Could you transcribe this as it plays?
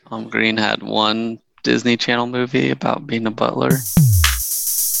Tom Green had one Disney Channel movie about being a butler.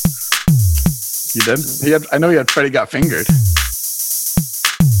 You did? I know he had Freddy Got Fingered. I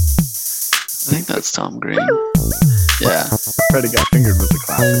think that's Tom Green. Yeah. Freddy Got Fingered was a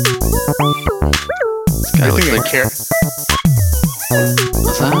classic. Guy I looks think like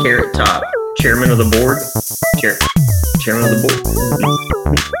What's that? Carrot Top, chairman of the board. Chairman of the board.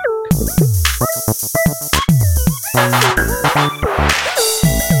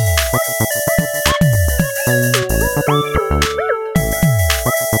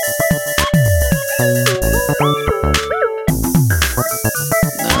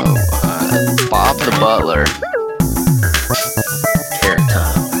 No, Bob the Butler. Carrot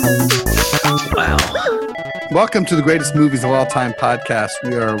Top. Wow. Welcome to the Greatest Movies of All Time podcast.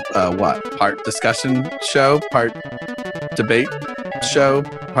 We are, part discussion show, part debate show,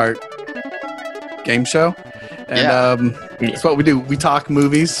 part game show. And that's what we do. We talk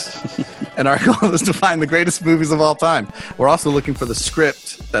movies, and our goal is to find the greatest movies of all time. We're also looking for the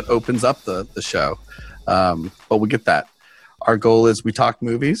script that opens up the show, but we'll get that. Our goal is we talk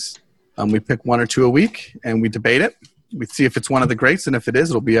movies. We pick one or two a week, and we debate it. We see if it's one of the greats, and if it is,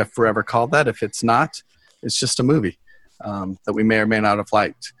 it'll be forever called that. If it's not, it's just a movie that we may or may not have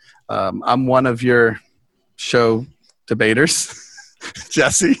liked. I'm one of your show debaters,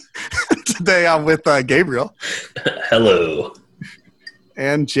 Jesse. Today I'm with Gabriel. Hello.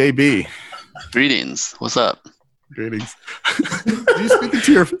 And JB. Greetings. What's up? Greetings.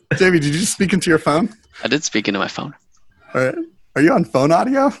 JB, did you just speak into your phone? I did speak into my phone. All right. Are you on phone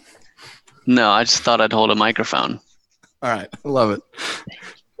audio? No, I just thought I'd hold a microphone. All right. I love it.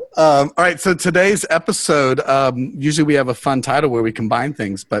 All right. So today's episode, usually we have a fun title where we combine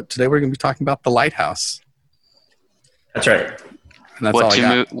things, but today we're going to be talking about The Lighthouse. That's right. And that's all I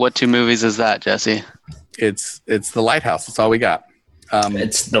got. What two movies is that, Jesse? It's The Lighthouse. That's all we got.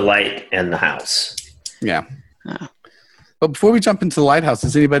 It's The Light and the House. Yeah. But before we jump into The Lighthouse,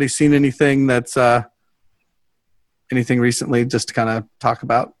 has anybody seen anything that's anything recently just to kind of talk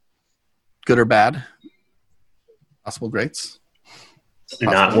about? Good or bad? Possible greats?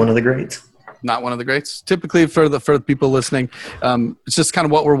 Not one of the greats. Not one of the greats. Typically for the people listening, it's just kind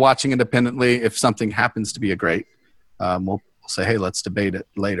of what we're watching independently. If something happens to be a great, we'll say, hey, let's debate it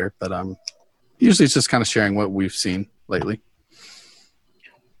later. But usually it's just kind of sharing what we've seen lately.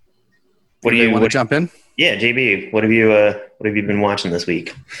 What do you want to jump in? Yeah, JB, what have you been watching this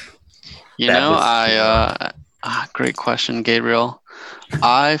week? Great question, Gabriel.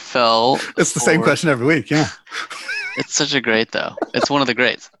 I fell. It's the same question every week. Yeah. It's such a great though. It's one of the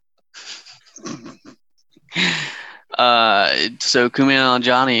greats. So Kumail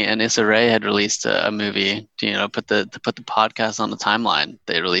Nanjiani and Issa Rae had released a movie. To put the podcast on the timeline.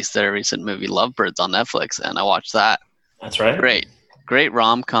 They released their recent movie Lovebirds on Netflix, and I watched that. That's right. Great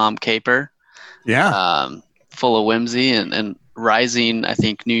rom-com caper. Yeah. Full of whimsy and rising, I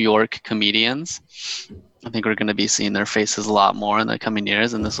think, New York comedians. I think we're going to be seeing their faces a lot more in the coming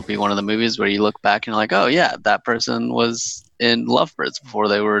years, and this will be one of the movies where you look back and you're like, oh yeah, that person was in Lovebirds before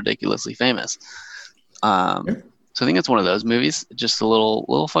they were ridiculously famous. So I think it's one of those movies, just a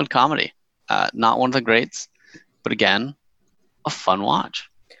little fun comedy. Not one of the greats, but again, a fun watch.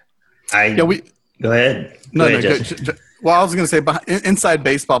 Go ahead. Well, I was going to say, inside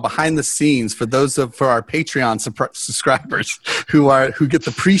baseball, behind the scenes, for our Patreon subscribers who get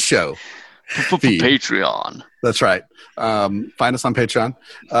the pre-show feed. Patreon. That's right. Find us on Patreon.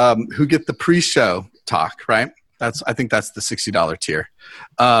 Who get the pre-show talk, right? I think that's the $60 tier.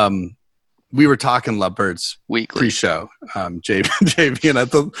 We were talking Lovebirds weekly pre-show. JV and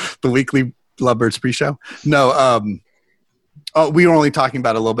the weekly Lovebirds pre-show. No, we were only talking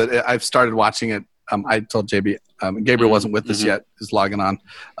about it a little bit. I've started watching it. I told JB, Gabriel wasn't with us yet. He's logging on.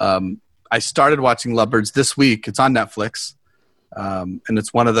 I started watching Lovebirds this week. It's on Netflix. And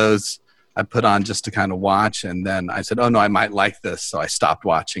it's one of those I put on just to kind of watch. And then I said, oh no, I might like this. So I stopped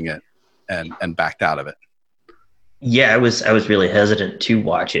watching it and backed out of it. Yeah, I was really hesitant to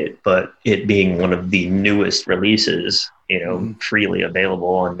watch it, but it being one of the newest releases, freely available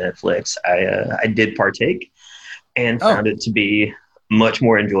on Netflix, I did partake and found it to be much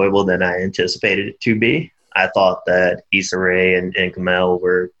more enjoyable than I anticipated it to be. I thought that Issa Rae and Kumail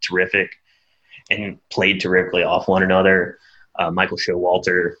were terrific and played terrifically off one another. Michael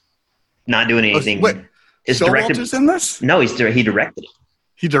Showalter not doing anything. Wait, Showalter's in this? No, he directed it.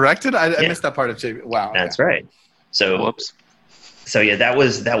 He directed? I missed that part of JB. Wow. That's right. So, whoops. So yeah, that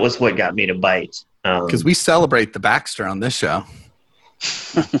was what got me to bite. Because we celebrate the Baxter on this show.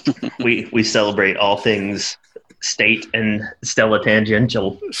 we celebrate all things State and Stella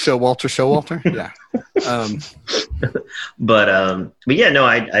Tangential. Showalter. Yeah. But yeah, no,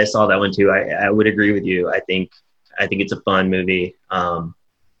 I saw that one too. I would agree with you. I think it's a fun movie.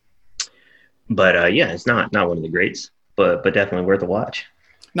 But yeah, it's not one of the greats, but definitely worth a watch.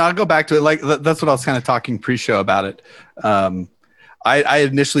 No, I'll go back to it. Like that's what I was kind of talking pre-show about it. I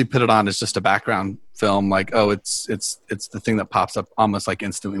initially put it on as just a background film, like, oh, it's the thing that pops up almost like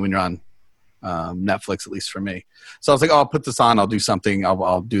instantly when you're on Netflix, at least for me. So I was like, oh, I'll put this on. I'll do something.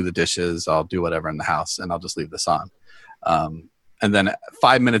 I'll do the dishes. I'll do whatever in the house, and I'll just leave this on. And then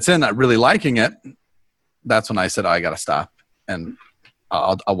 5 minutes in, not really liking it, that's when I said, oh, I got to stop, and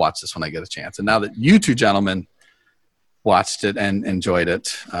I'll watch this when I get a chance. And now that you two gentlemen watched it and enjoyed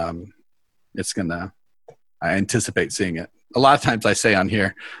it, I anticipate seeing it. A lot of times I say on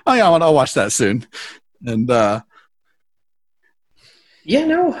here, oh yeah, I'll watch that soon. And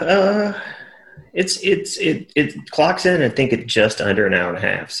it clocks in. I think it's just under an hour and a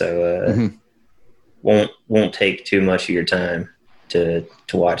half, so won't take too much of your time to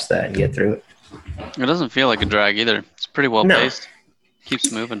watch that and get through it. It doesn't feel like a drag either. It's pretty well paced.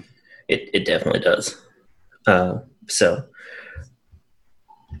 Keeps moving. It definitely does.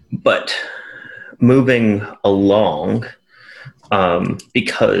 But moving along,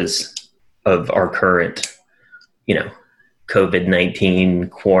 because of our current, COVID-19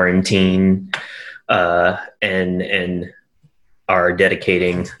 quarantine, and are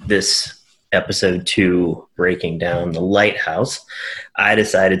dedicating this episode to breaking down The Lighthouse, I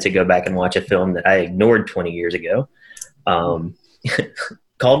decided to go back and watch a film that I ignored 20 years ago,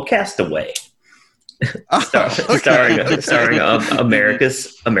 called Castaway. Starring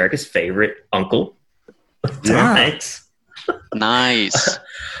America's favorite uncle, Tom Hanks. Nice.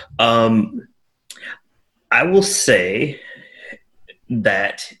 I will say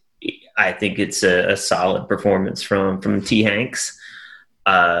that I think it's a solid performance from T. Hanks.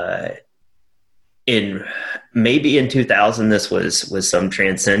 In 2000, this was some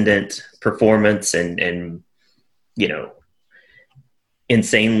transcendent performance and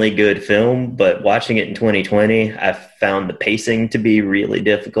insanely good film, but watching it in 2020, I found the pacing to be really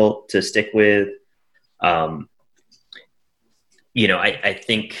difficult to stick with. I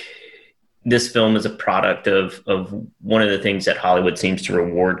think this film is a product of one of the things that Hollywood seems to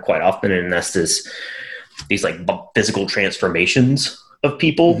reward quite often, and that's these like physical transformations of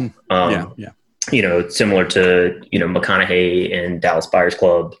people. Similar to McConaughey and Dallas Buyers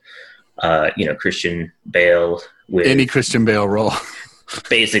Club. Christian Bale with any Christian Bale role.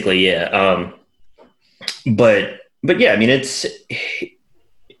 Basically, yeah. But yeah, I mean,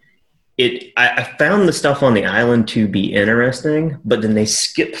 I found the stuff on the island to be interesting, but then they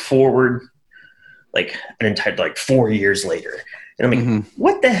skip forward like an entire 4 years later, and I'm like,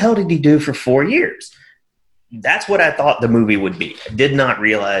 what the hell did he do for 4 years? That's what I thought the movie would be. I did not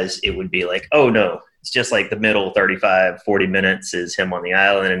realize it would be like, oh no, it's just like the middle 35-40 minutes is him on the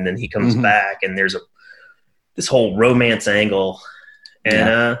island, and then he comes back, and there's this whole romance angle.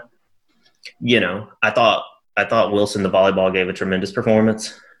 And I thought Wilson, the volleyball, gave a tremendous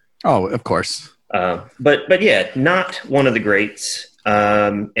performance. Oh, of course. But yeah, not one of the greats,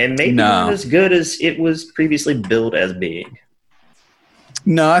 and maybe not as good as it was previously billed as being.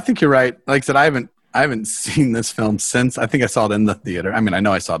 No, I think you're right. Like I said, I haven't seen this film since. I think I saw it in the theater. I mean, I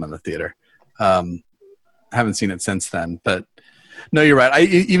know I saw it in the theater. I haven't seen it since then. But no, you're right.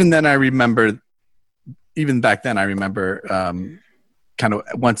 Even back then, I remember kind of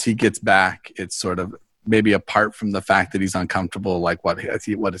once he gets back, it's sort of maybe apart from the fact that he's uncomfortable. Like what does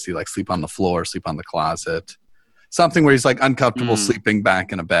he like? Sleep on the floor, sleep on the closet, something where he's like uncomfortable sleeping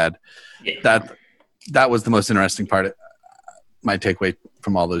back in a bed. Yeah. That was the most interesting part. My takeaway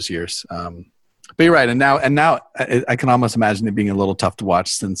from all those years. But you're right. And now I can almost imagine it being a little tough to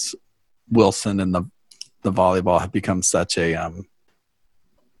watch since Wilson and the volleyball have become such a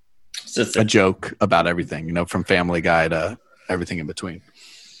joke about everything, from Family Guy to everything in between.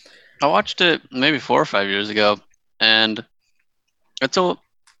 I watched it maybe 4 or 5 years ago, and it's an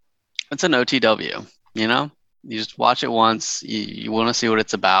OTW, you just watch it once. You want to see what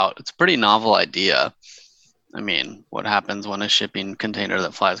it's about. It's a pretty novel idea. I mean, what happens when a shipping container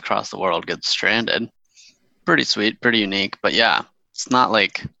that flies across the world gets stranded? Pretty sweet, pretty unique. But yeah, it's not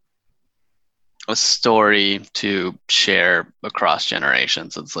like a story to share across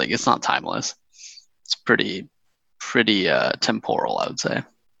generations. It's like, it's not timeless. It's pretty temporal, I would say.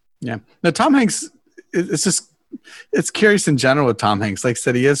 Yeah. Now, Tom Hanks, it's curious in general with Tom Hanks. Like I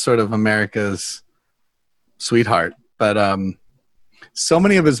said, he is sort of America's sweetheart, but so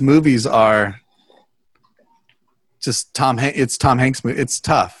many of his movies are just it's Tom Hanks movie. It's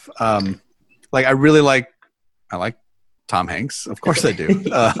tough. Like I really like I like Tom Hanks. Of course I do.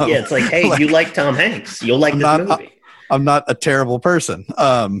 Yeah, it's like, hey, you like Tom Hanks. You'll like this movie. I'm not a terrible person.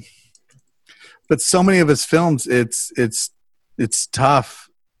 But so many of his films, it's tough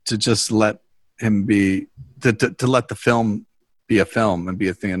to just let him be, to let the film be a film and be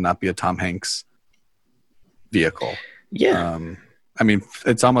a thing and not be a Tom Hanks vehicle. Yeah. I mean,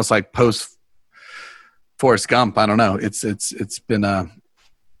 it's almost like post Forrest Gump. I don't know. It's been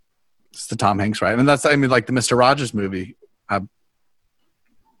it's the Tom Hanks, right? And that's, I mean, like the Mr. Rogers movie.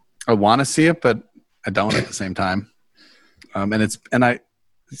 I want to see it, but I don't at the same time. It's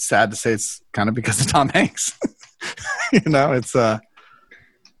sad to say it's kind of because of Tom Hanks. It's so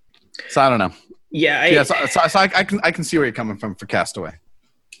I don't know. Yeah, so I can see where you're coming from for Castaway.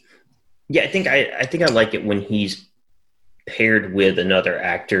 Yeah, I think I like it when he's paired with another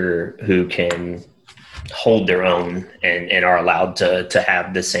actor who can hold their own and are allowed to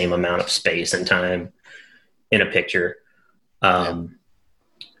have the same amount of space and time in a picture. I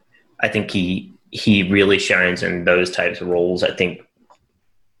think he really shines in those types of roles. I think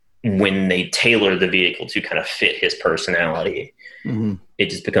when they tailor the vehicle to kind of fit his personality, it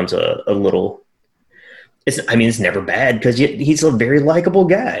just becomes a little. It's never bad because he's a very likable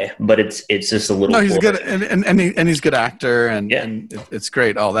guy, but it's just a little. No, he's good, and he's a good actor, and it's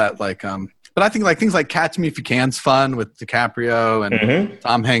great. All that, but I think like things like Catch Me If You Can's fun with DiCaprio and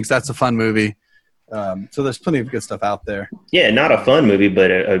Tom Hanks. That's a fun movie. So there's plenty of good stuff out there. Yeah, not a fun movie,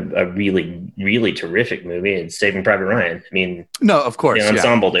 but a really, really terrific movie. And Saving Private Ryan. I mean, no, of course, the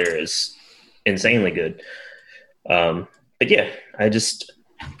ensemble there is insanely good. But yeah,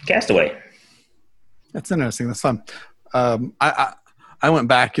 Castaway. That's interesting. That's fun. I went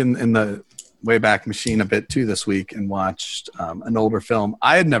back in the Wayback Machine a bit too this week and watched an older film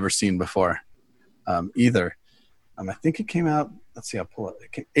I had never seen before either. I think it came out. Let's see. I'll pull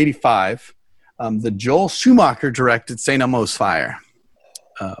it. 85. The Joel Schumacher directed St. Elmo's Fire,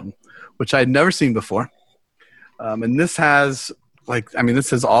 which I had never seen before. And this has this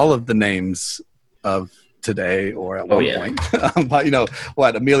has all of the names of today or at one point.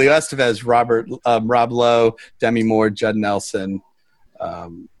 But Emilio Estevez, Rob Lowe, Demi Moore, Judd Nelson,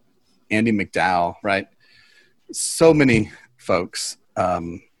 Andy McDowell, right? So many folks.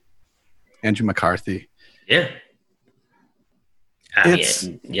 Andrew McCarthy. Yeah.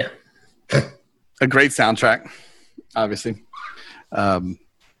 Yeah. A great soundtrack, obviously. And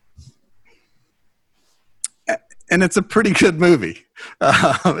it's a pretty good movie.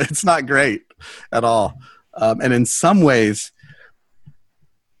 It's not great at all. And in some ways,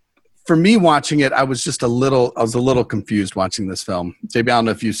 for me watching it, I was a little confused watching this film. JB, I don't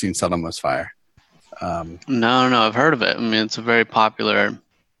know if you've seen St. Elmo's Fire. No, I've heard of it. I mean, it's a very popular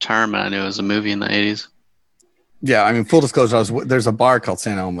term, and I knew it was a movie in the 80s. Yeah, I mean, full disclosure, there's a bar called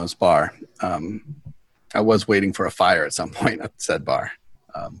St. Elmo's Bar. I was waiting for a fire at some point at said bar.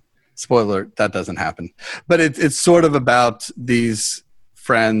 Spoiler, that doesn't happen. But it's sort of about these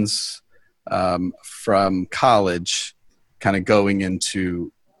friends from college kind of going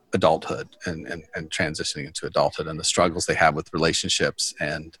into adulthood and transitioning into adulthood and the struggles they have with relationships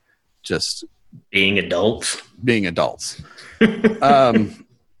and just being adults.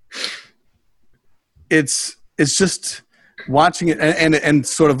 It's just watching it and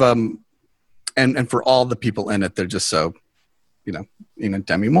sort of and for all the people in it, they're just so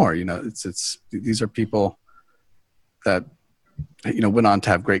Demi Moore, it's these are people that went on to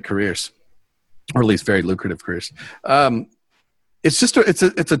have great careers, or at least very lucrative careers. It's just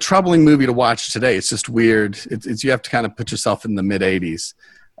it's a troubling movie to watch today. It's just weird. It's you have to kind of put yourself in the mid 80s,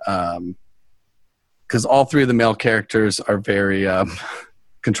 because all three of the male characters are very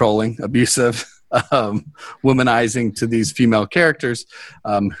controlling, abusive, womanizing to these female characters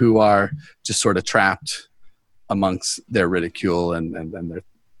who are just sort of trapped amongst their ridicule and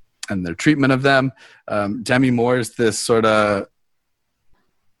their treatment of them. Demi Moore is this sort of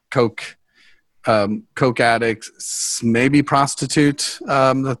coke addict, maybe prostitute,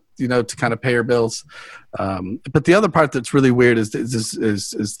 to kind of pay her bills. But the other part that's really weird is there's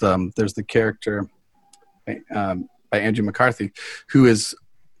the character by Andrew McCarthy, who is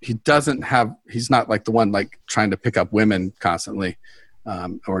he's not like the one like trying to pick up women constantly,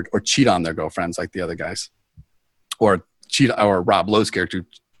 or cheat on their girlfriends like the other guys, or Rob Lowe's character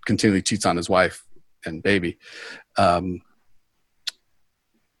continually cheats on his wife and baby.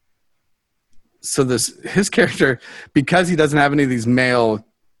 So his character, because he doesn't have any of these male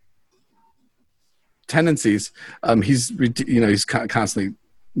tendencies, he's constantly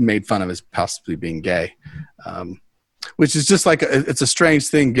made fun of as possibly being gay, which is just like it's a strange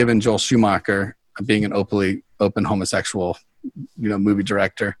thing given Joel Schumacher being an open homosexual, movie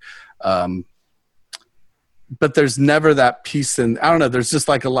director. but there's never that piece in, I don't know, there's just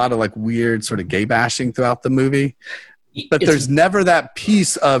like a lot of like weird sort of gay bashing throughout the movie. But there's never that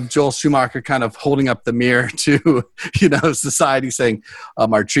piece of Joel Schumacher kind of holding up the mirror to, society saying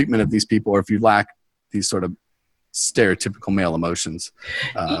our treatment of these people, or if you lack these sort of stereotypical male emotions.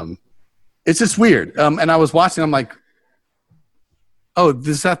 It's just weird. And I was watching, I'm like, oh,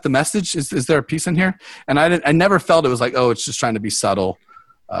 is that the message? Is there a piece in here? And I never felt it was like, oh, it's just trying to be subtle.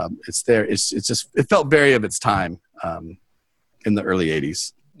 It's there. It's just, it felt very of its time in the early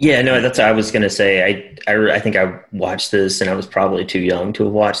 80s. Yeah, no, that's what I was going to say. I think I watched this and I was probably too young to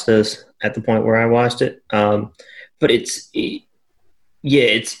have watched this at the point where I watched it. But it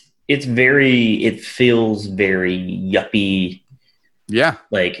feels very yuppie. Yeah.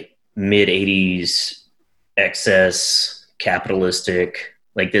 Like mid 80s excess, capitalistic,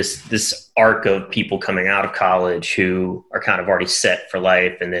 like this arc of people coming out of college who are kind of already set for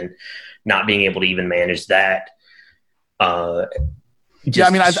life and then not being able to even manage that. Yeah,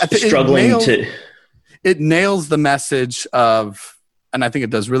 I mean, I think struggling it nails the message of, and I think it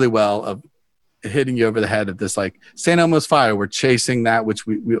does really well, of hitting you over the head of this, like St. Elmo's Fire. We're chasing that which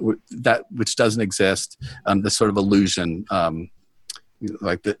which doesn't exist. This sort of illusion,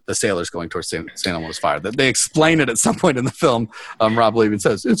 like the sailors going towards St. Elmo's Fire. That they explain it at some point in the film. Rob Lee even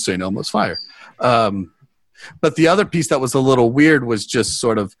says it's St. Elmo's Fire. But the other piece that was a little weird was just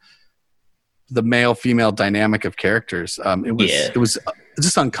sort of the male-female dynamic of characters. It was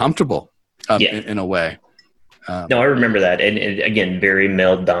just uncomfortable in a way. No, I remember that. And again, very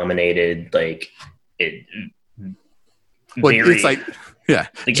male-dominated, like it. It's like, yeah,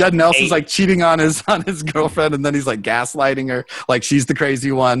 like Judd Nelson's like cheating on his girlfriend, and then he's like gaslighting her, like she's the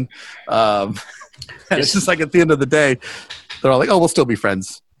crazy one. And it's just like at the end of the day, they're all like, "Oh, we'll still be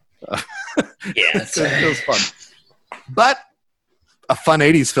friends." It was fun, but a fun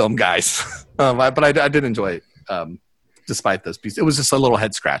 '80s film, guys. But I did enjoy it, despite those pieces. It was just a little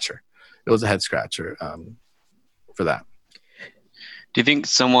head scratcher. It was a head scratcher for that. Do you think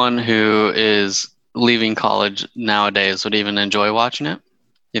someone who is leaving college nowadays would even enjoy watching it? Do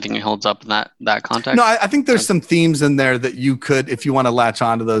you think it holds up in that context? No, I think there's some themes in there that you could, if you want to latch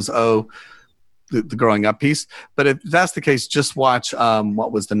onto those, the growing up piece. But if that's the case, just watch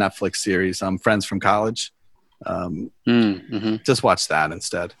what was the Netflix series, Friends from College. Just watch that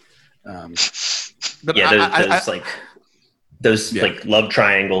instead. But those like love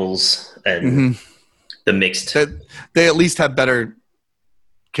triangles and the mixed. They at least have better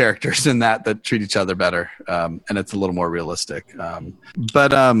characters in that treat each other better, and it's a little more realistic.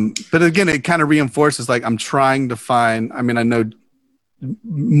 But again, it kind of reinforces, like, I'm trying to find. I mean, I know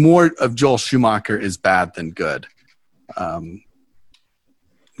more of Joel Schumacher is bad than good.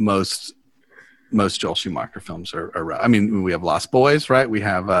 Most Joel Schumacher films are. I mean, we have Lost Boys, right? We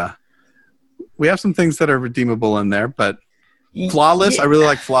have some things that are redeemable in there, but Flawless. I really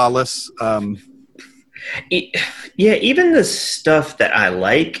like Flawless. Even the stuff that I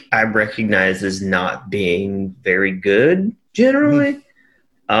like, I recognize as not being very good generally.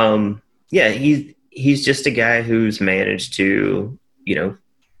 He's just a guy who's managed to,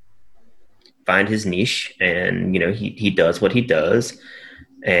 find his niche, and he does what he does,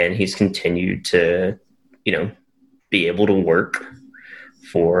 and he's continued to, be able to work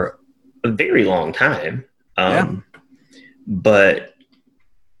for a very long time. But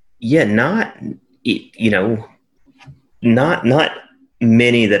not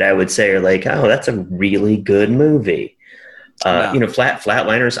many that I would say are like, oh, that's a really good movie.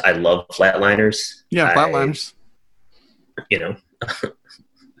 Flatliners. I love Flatliners. Yeah, Flatliners. I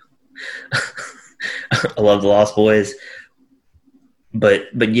love The Lost Boys. But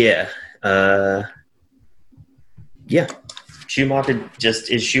Schumacher just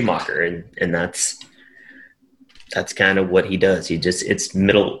is Schumacher, and that's kind of what he does. It's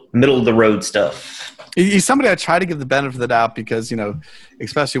middle of the road stuff. He's somebody I try to give the benefit of the doubt because,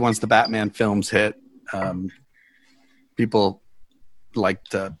 especially once the Batman films hit, people like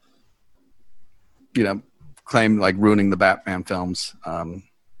to, claim like ruining the Batman films.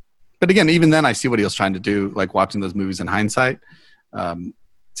 But again, even then I see what he was trying to do, like watching those movies in hindsight,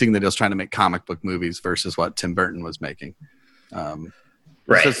 seeing that he was trying to make comic book movies versus what Tim Burton was making.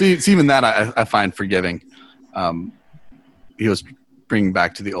 Right. So even that I find forgiving. He was bringing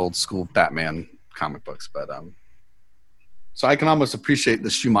back to the old school Batman comic books, but so I can almost appreciate the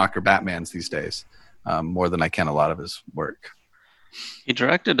Schumacher Batmans these days more than I can a lot of his work. He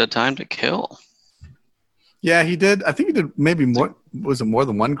directed A Time to Kill. Yeah, he did. I think he did maybe more. Was it more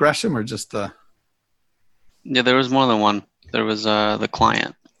than one Gresham or just the? Yeah, there was more than one. There was The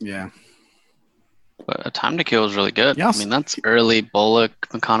Client. Yeah. But A Time to Kill was really good. Yes. I mean, that's early Bullock,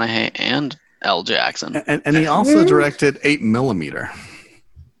 McConaughey, and L. Jackson. And he also directed 8mm,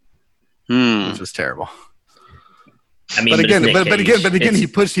 Hmm. which was terrible. I mean, But again, it's Nick Cage.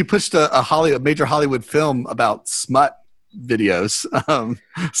 he pushed a major Hollywood film about smut videos,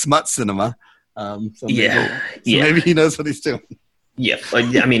 smut cinema. Maybe he knows what he's doing. Yeah,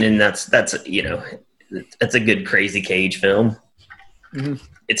 I mean, and that's you know, that's a good Crazy Cage film. Mhm.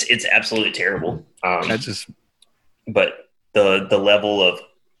 It's absolutely terrible. But the level of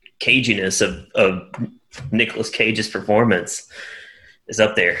caginess of Nicolas Cage's performance is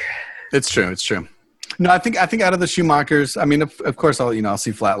up there. It's true. No, I think out of the Schumachers, I mean, of course, I'll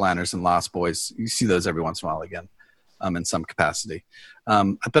see Flatliners and Lost Boys. You see those every once in a while again, in some capacity.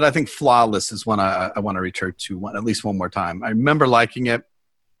 But I think Flawless is one I want to return to at least one more time. I remember liking it,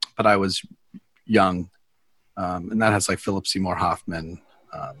 but I was young, and that has like Philip Seymour Hoffman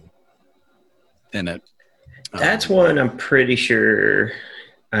in it. That's one I'm pretty sure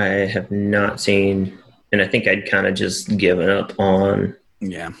I have not seen, and I think I'd kind of just given up on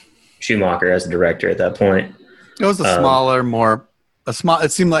Schumacher as a director at that point. It was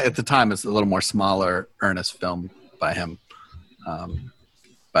it seemed like at the time it's a little more smaller, earnest film by him.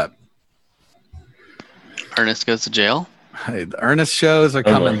 But Ernest Goes to Jail. Hey, the Ernest shows are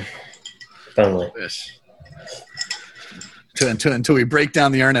coming. Finally. Until we break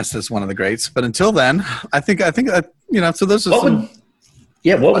down the Ernest as one of the greats. But until then, I think so those are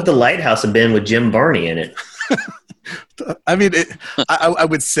what would The Lighthouse have been with Jim Varney in it? I mean, I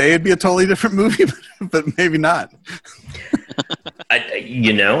would say it'd be a totally different movie, but maybe not. I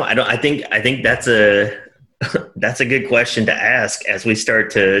think that's a good question to ask as we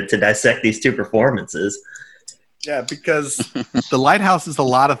start to dissect these two performances. Yeah, because The Lighthouse is a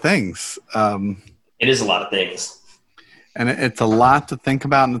lot of things. It is a lot of things. And it's a lot to think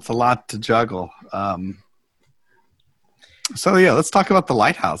about, and it's a lot to juggle. Let's talk about The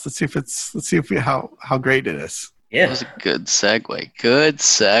Lighthouse. Let's see how great it is. Yeah, that was a good segue. Good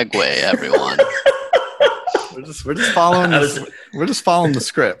segue, everyone. we're just following. We're just following the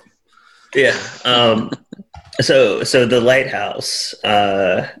script. Yeah. So The Lighthouse.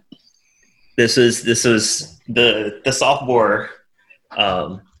 This was the sophomore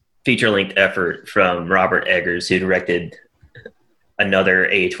feature-length effort from Robert Eggers, who directed another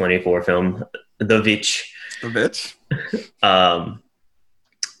A24 film, The Witch. The Witch.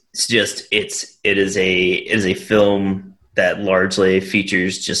 It is a film that largely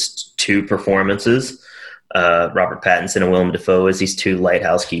features just two performances. Robert Pattinson and Willem Dafoe as these two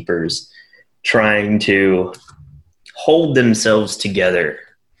lighthouse keepers trying to hold themselves together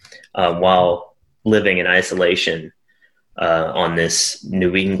while living in isolation on this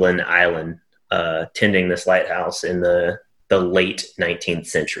New England island, tending this lighthouse in the late 19th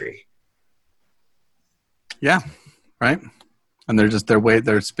century. Yeah, right. And they're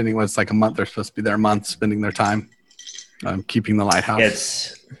spending what's like a month. They're supposed to be there a month, spending their time keeping the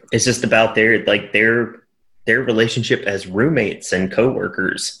lighthouse. It's just about their relationship as roommates and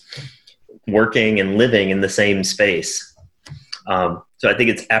coworkers, working and living in the same space. So I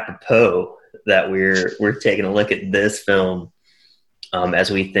think it's apropos that we're taking a look at this film as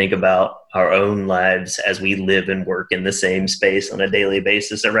we think about our own lives as we live and work in the same space on a daily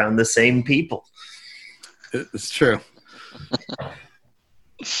basis around the same people. It's true.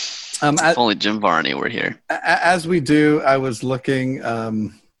 If only Jim Varney were here. As we do, I was looking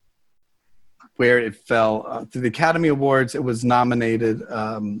where it fell through the Academy Awards. It was nominated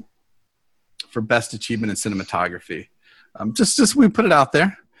for Best Achievement in Cinematography. Just we put it out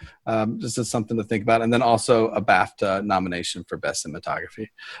there, just as something to think about, and then also a BAFTA nomination for Best Cinematography,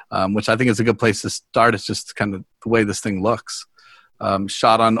 which I think is a good place to start. It's just kind of the way this thing looks,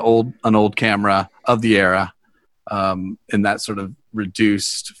 shot on an old camera of the era. In that sort of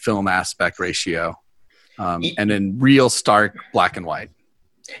reduced film aspect ratio, and in real stark black and white.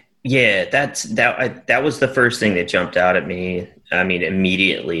 Yeah, that was the first thing that jumped out at me. I mean,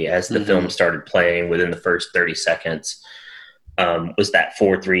 immediately as the film started playing, within the first 30 seconds, was that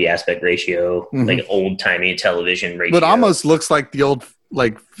 4:3 aspect ratio, like old timey television ratio. It almost looks like the old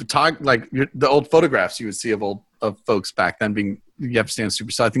the old photographs you would see of folks back then. You have to stand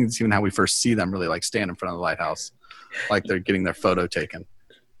super. So I think it's even how we first see them really like stand in front of the lighthouse, like they're getting their photo taken.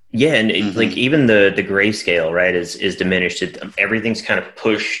 Yeah, and like even the grayscale, right, is diminished. Everything's kind of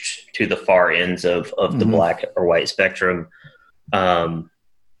pushed to the far ends of the black or white spectrum. But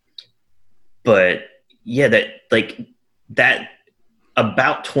yeah, that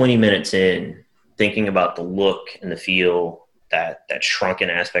about 20 minutes in, thinking about the look and the feel, that shrunken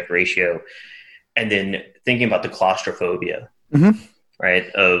aspect ratio, and then thinking about the claustrophobia. Right,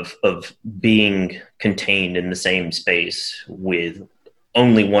 of being contained in the same space with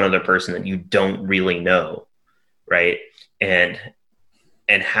only one other person that you don't really know, right? And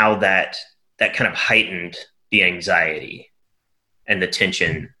how that kind of heightened the anxiety and the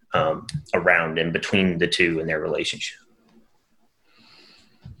tension around and between the two in their relationship.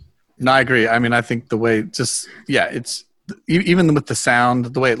 No, I agree. I mean, I think the way it's even with the sound,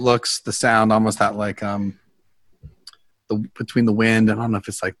 the way it looks, the sound almost that like between the wind, and I don't know if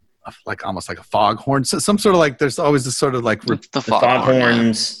it's like almost like a foghorn. So some sort of like there's always this sort of like the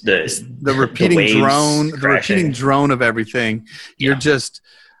foghorns, the repeating drone, the repeating drone of everything. You're just,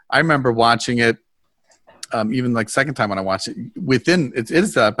 I remember watching it. Even like second time when I watched it, within it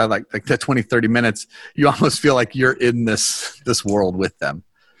is by like that 20, 30 minutes, you almost feel like you're in this world with them.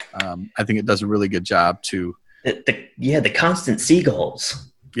 I think it does a really good job to the constant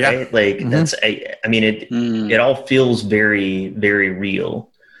seagulls. Yeah. Right? Like that's it all feels very, very real.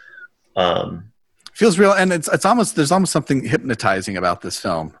 Feels real, and it's almost there's almost something hypnotizing about this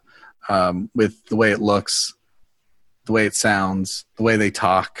film, with the way it looks, the way it sounds, the way they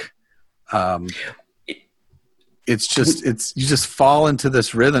talk. It's just you just fall into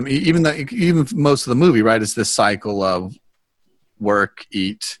this rhythm. Even most of the movie, right, is this cycle of work,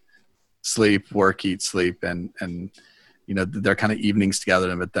 eat, sleep, work, eat, sleep, and you know they're kind of evenings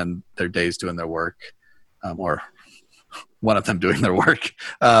together, but then their days doing their work, or one of them doing their work.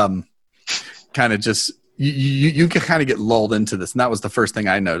 Kind of just you can kind of get lulled into this, and that was the first thing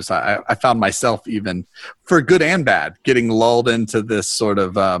I noticed. I found myself, even for good and bad, getting lulled into this sort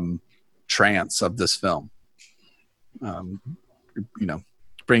of trance of this film. You know,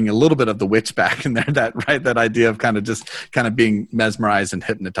 bringing a little bit of the witch back in there. That idea of kind of being mesmerized and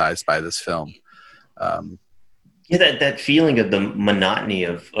hypnotized by this film. That feeling of the monotony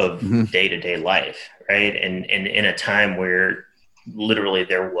of day-to-day life, right? And in a time where literally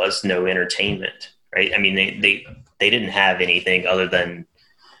there was no entertainment, right? I mean, they didn't have anything other than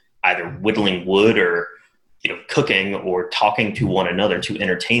either whittling wood or, you know, cooking or talking to one another to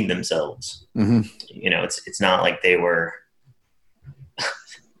entertain themselves. Mm-hmm. You know, it's not like they were,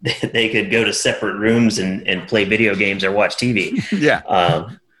 they could go to separate rooms and play video games or watch TV. Yeah.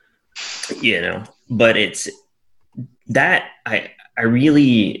 You know, but it's that I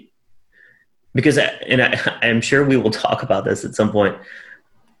really, because I'm sure we will talk about this at some point,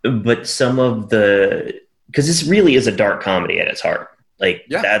 but because this really is a dark comedy at its heart. Like,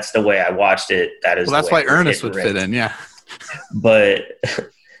 that's the way I watched it. That's why Ernest would fit in. Yeah. But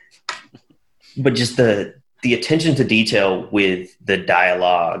just the attention to detail with the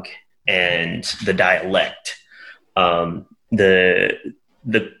dialogue and the dialect, the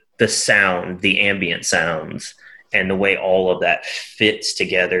sound, the ambient sounds, and the way all of that fits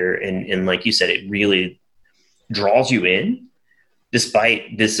together. And like you said, it really draws you in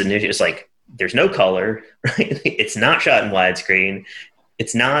despite this initial, it's like, there's no color, right? It's not shot in widescreen.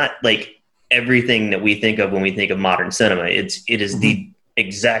 It's not like everything that we think of when we think of modern cinema. It is the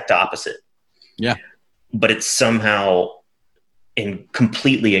exact opposite. Yeah. But it's somehow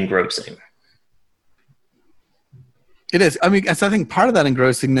completely engrossing. It is. I mean, I think part of that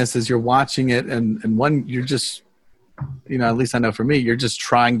engrossingness is you're watching it and one, you're just, you know, at least I know for me, you're just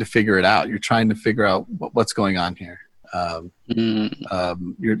trying to figure it out. You're trying to figure out what's going on here.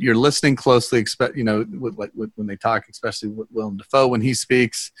 You're listening closely, you know, when they talk, especially with Willem Dafoe, when he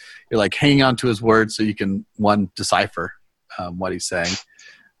speaks, you're like hanging on to his words so you can, one, decipher what he's saying.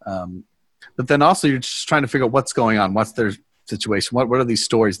 But then also you're just trying to figure out what's going on. What's their situation? What are these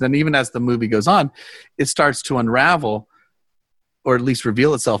stories? Then even as the movie goes on, it starts to unravel or at least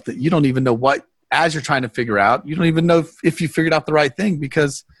reveal itself that you don't even know what, as you're trying to figure out, you don't even know if you figured out the right thing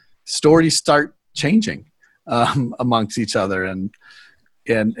because stories start changing amongst each other and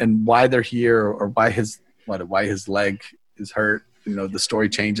why they're here or why his leg is hurt. You know, the story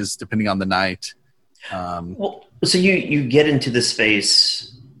changes depending on the night. Well, so you get into the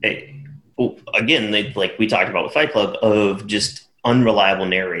space again, like we talked about with Fight Club, of just unreliable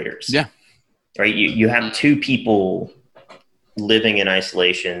narrators. Yeah. Right. You have two people living in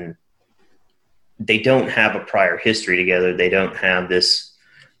isolation. They don't have a prior history together. They don't have this.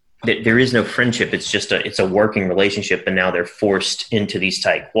 There is no friendship. It's just it's a working relationship, and now they're forced into these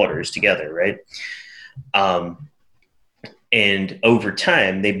tight quarters together, right? And over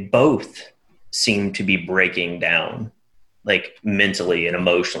time, they both seem to be breaking down, like mentally and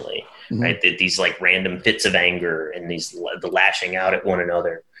emotionally, right? These like random fits of anger and the lashing out at one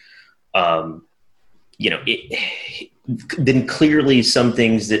another. You know, then clearly some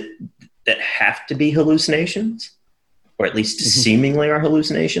things that have to be hallucinations, or at least seemingly are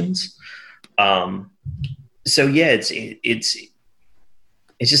hallucinations. So yeah, it's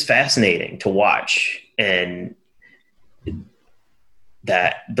just fascinating to watch, and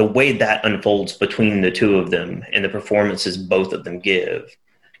that the way that unfolds between the two of them and the performances both of them give,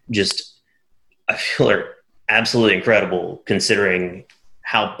 just I feel are absolutely incredible considering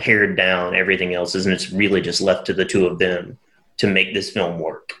how pared down everything else is, and it's really just left to the two of them to make this film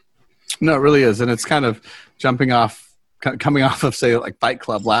work. No, it really is, and it's kind of coming off of, say, like Fight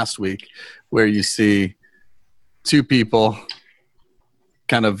Club last week, where you see two people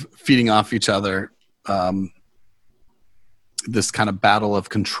kind of feeding off each other, this kind of battle of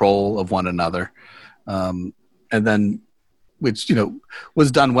control of one another, and then, which, you know,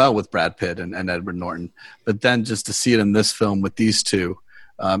 was done well with Brad Pitt and Edward Norton, but then just to see it in this film with these two,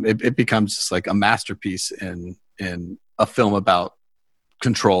 it becomes just like a masterpiece in a film about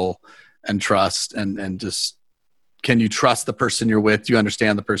control and trust, and just, can you trust the person you're with? Do you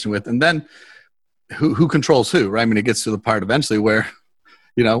understand the person with? And then who controls who, right? I mean, it gets to the part eventually where,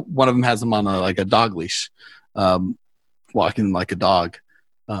 you know, one of them has them on a dog leash, walking like a dog,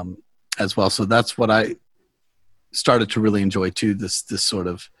 as well. So that's what I started to really enjoy too. This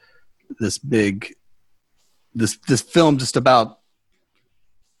film just about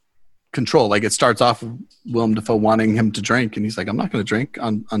control. Like, it starts off with Willem Dafoe wanting him to drink, and he's like, I'm not going to drink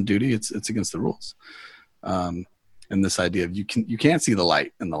on duty. It's against the rules. And this idea of you can't see the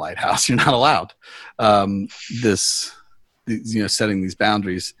light in the lighthouse. You're not allowed. Setting these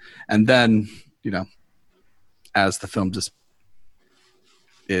boundaries, and then, you know, as the film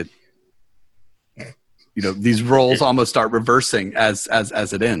these roles almost start reversing as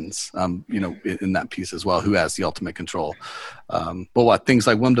it ends, in that piece as well, who has the ultimate control. But things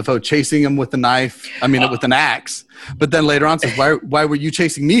like Willem Dafoe chasing him with a knife, with an axe, but then later on says, why were you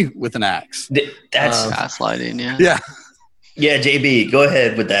chasing me with an axe? That's gaslighting. Yeah, JB, go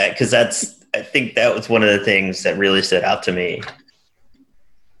ahead with that, because I think that was one of the things that really stood out to me.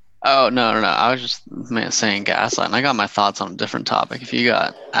 Oh, no. I was just saying gaslighting. I got my thoughts on a different topic. If you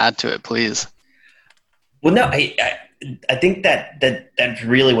add to it, please. Well, no, I think that's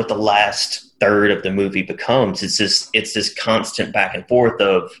really what the last third of the movie becomes. It's this constant back and forth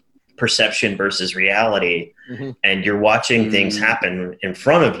of perception versus reality, and you're watching things happen in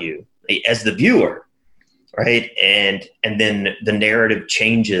front of you as the viewer, right? And then the narrative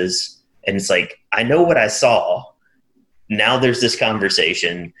changes, and it's like, I know what I saw. Now there's this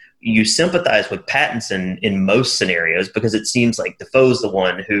conversation. You sympathize with Pattinson in most scenarios because it seems like Dafoe's the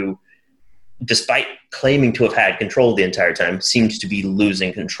one who, despite claiming to have had control the entire time, seems to be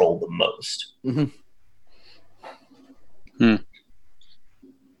losing control the most.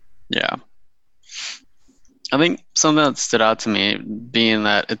 Yeah. I think something that stood out to me, being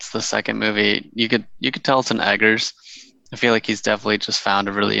that it's the second movie, you could tell it's an Eggers. I feel like he's definitely just found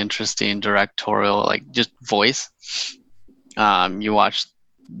a really interesting directorial, just voice. You watch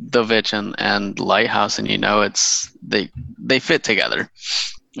The Witch and Lighthouse, and they fit together.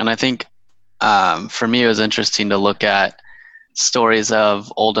 And I think for me, it was interesting to look at stories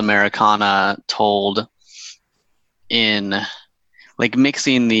of old Americana told in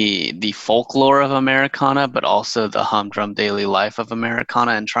mixing the folklore of Americana, but also the humdrum daily life of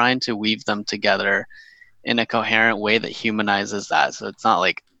Americana, and trying to weave them together in a coherent way that humanizes that. So it's not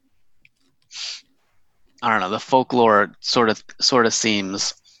like, I don't know, the folklore sort of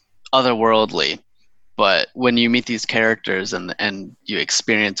seems otherworldly, but when you meet these characters and you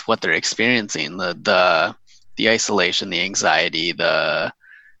experience what they're experiencing, the isolation, the anxiety, the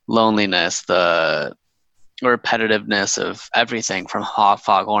loneliness, the repetitiveness of everything from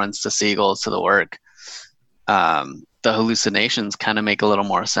foghorns to seagulls to the work, the hallucinations kind of make a little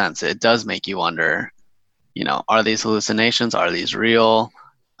more sense. It does make you wonder, are these hallucinations? Are these real?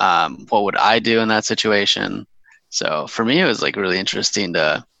 What would I do in that situation? So for me, it was really interesting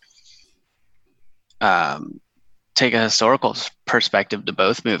to take a historical perspective to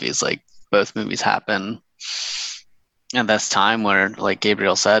both movies. Both movies happen at this time where, like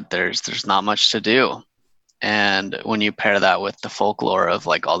Gabriel said, there's not much to do. And when you pair that with the folklore of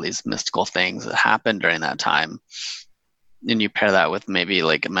all these mystical things that happened during that time, and you pair that with maybe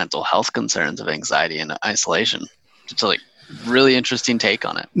mental health concerns of anxiety and isolation, it's a really interesting take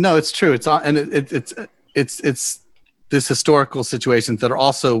on it. No, it's true. It's this historical situations that are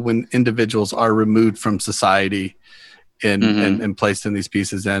also when individuals are removed from society and placed in these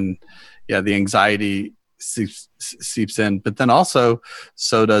pieces, and the anxiety seeps in, but then also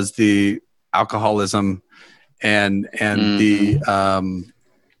so does the alcoholism and the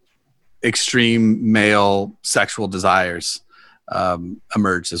extreme male sexual desires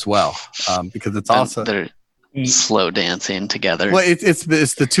emerge as well, because it's also they're slow dancing together. Well, it's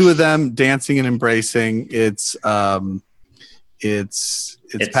the two of them dancing and embracing. It's It's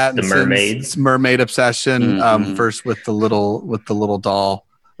It's Pattinson's the mermaid. mermaid obsession. Mhm. First with the little doll,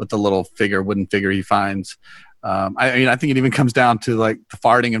 with the little wooden figure he finds. I mean, I think it even comes down to like the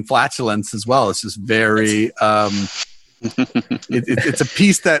farting and flatulence as well. It's just very. It's a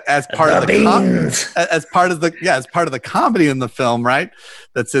piece that as part of as part of the comedy in the film, right?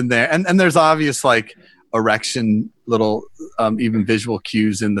 That's in there, and there's obvious like erection little even visual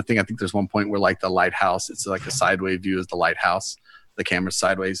cues in the thing. I think there's one point where like the lighthouse, it's like a sideways view of the lighthouse. The camera's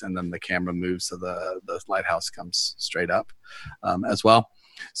sideways, and then the camera moves so the lighthouse comes straight up as well.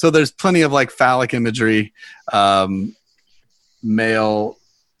 So there's plenty of like phallic imagery, male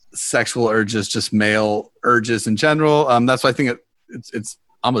sexual urges, just male urges in general. That's why I think it's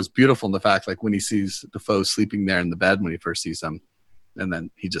almost beautiful in the fact like when he sees Dafoe sleeping there in the bed when he first sees him, and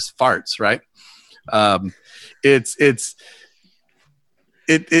then he just farts, right? It's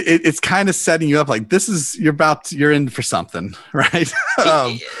kind of setting you up like this is you're in for something, right?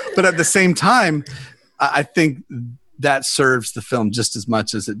 But at the same time, I think that serves the film just as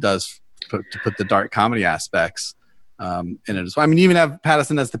much as it does to put the dark comedy aspects in it as well. I mean, you even have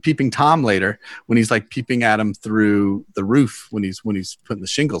Pattinson as the peeping Tom later when he's like peeping at him through the roof when he's putting the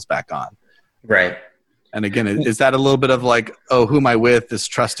shingles back on. Right. And again, is that a little bit of like, oh, who am I with? This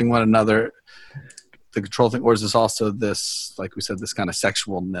trusting one another, the control thing, or is this also this, like we said, this kind of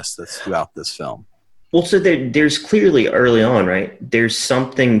sexualness that's throughout this film? Well, so there's clearly early on, right? There's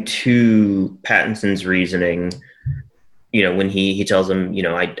something to Pattinson's reasoning, you know, when he tells him, you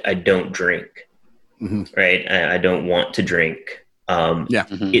know, I don't drink, right? I don't want to drink.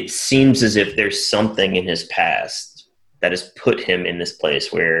 It seems as if there's something in his past that has put him in this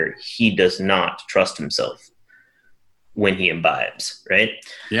place where he does not trust himself when he imbibes, right?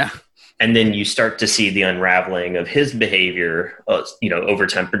 Yeah. And then you start to see the unraveling of his behavior, you know, over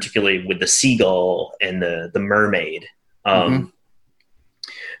time, particularly with the seagull and the mermaid.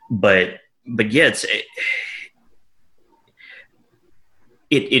 But yeah,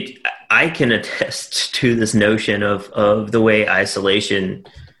 I can attest to this notion of the way isolation,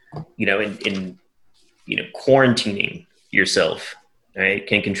 you know, in you know, quarantining yourself, right,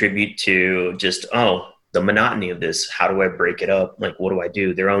 can contribute to just, the monotony of this. How do I break it up? Like, what do I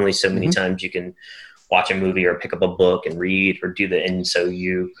do? There are only so many times you can watch a movie or pick up a book and read or do the, and so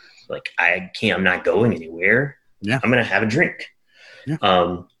you like, I'm not going anywhere. Yeah. I'm going to have a drink. Yeah.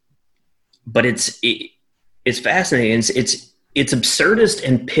 But it's fascinating. It's absurdist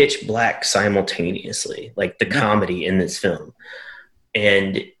and pitch black simultaneously, like the comedy in this film.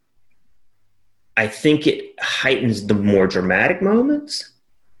 And I think it heightens the more dramatic moments.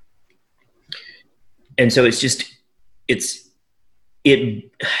 And so I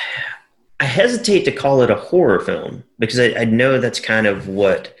hesitate to call it a horror film because I know that's kind of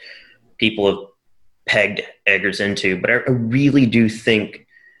what people have pegged Eggers into, but I really do think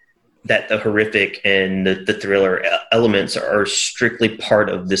that the horrific and the thriller elements are strictly part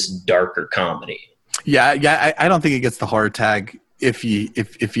of this darker comedy. Yeah. I don't think it gets the horror tag if he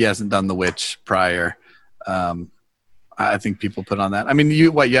hasn't done The Witch prior. I think people put on that. I mean,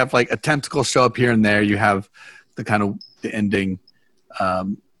 you have like a tentacle show up here and there. You have the kind of the ending, but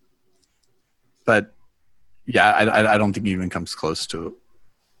yeah, I don't think it even comes close to it.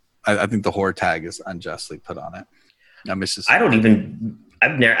 I think the horror tag is unjustly put on it. I've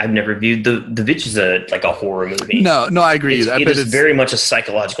never viewed the Witch as like a horror movie. No, I agree. It is very much a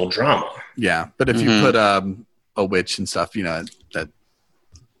psychological drama. Yeah, but if you put a witch and stuff, you know that.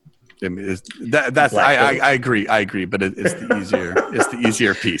 I mean, I agree, but it's the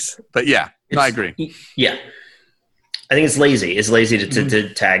easier piece. But yeah, I agree. Yeah, I think it's lazy. It's lazy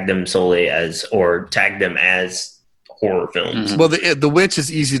to tag them solely as, or tag them as horror films. Well, the Witch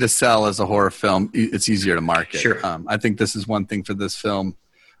is easy to sell as a horror film. It's easier to market. Sure. I think this is one thing for this film.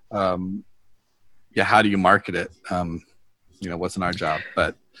 How do you market it? Wasn't our job,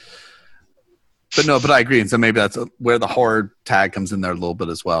 but I agree. And so maybe that's where the horror tag comes in there a little bit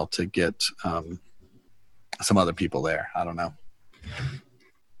as well to get some other people there. I don't know.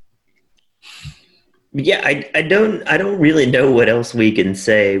 Yeah, I don't really know what else we can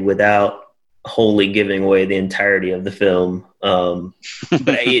say without wholly giving away the entirety of the film. But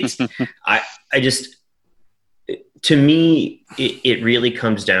to me, it really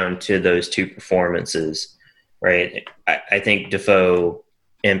comes down to those two performances, right? I think Dafoe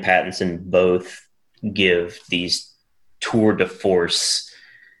and Pattinson both give these tour de force,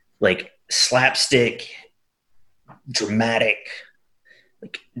 like slapstick, dramatic,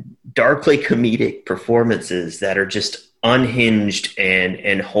 like darkly comedic performances that are just unhinged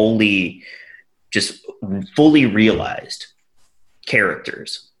and wholly just fully realized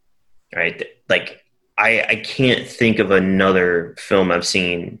characters, right? Like I can't think of another film I've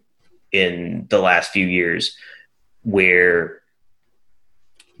seen in the last few years where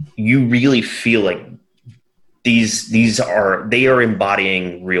you really feel like they are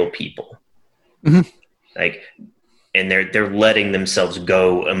embodying real people. Mm-hmm. Like, and they're letting themselves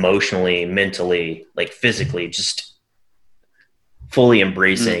go emotionally, mentally, like physically, just fully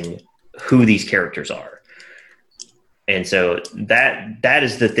embracing who these characters are. And so that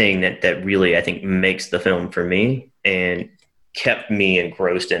is the thing that really, I think, makes the film for me and kept me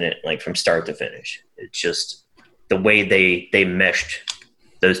engrossed in it, like from start to finish. It's just the way they meshed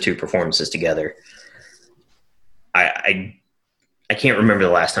those two performances together. I can't remember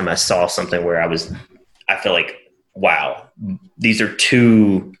the last time I saw something where I feel like, wow, these are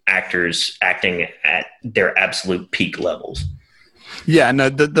two actors acting at their absolute peak levels. Yeah, no,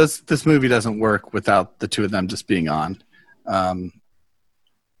 this movie doesn't work without the two of them just being on. And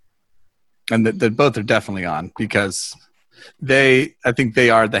that both are definitely on, because I think they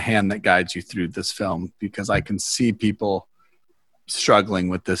are the hand that guides you through this film, because I can see people struggling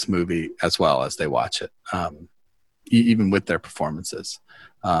with this movie as well as they watch it, even with their performances.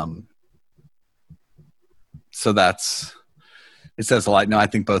 So it says a lot. No, I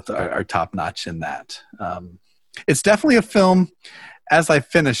think both are top notch in that. It's definitely a film, as I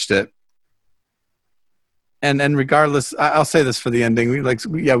finished it, and regardless, I'll say this for the ending. We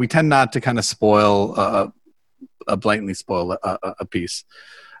tend not to kind of spoil blatantly spoil a piece.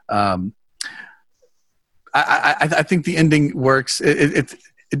 I think the ending works. It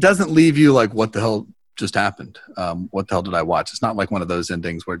doesn't leave you like, what the hell just happened? What the hell did I watch? It's not like one of those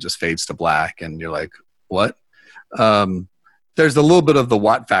endings where it just fades to black and you're like, what? There's a little bit of the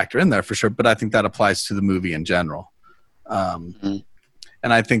what factor in there for sure, but I think that applies to the movie in general.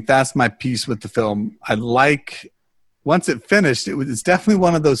 And I think that's my piece with the film. Once it finished, it's definitely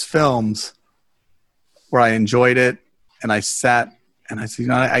one of those films where I enjoyed it and I sat and I said,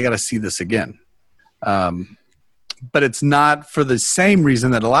 I got to see this again. But it's not for the same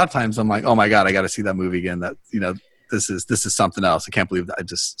reason that a lot of times I'm like, oh my God, I got to see that movie again. That, this is something else. I can't believe that I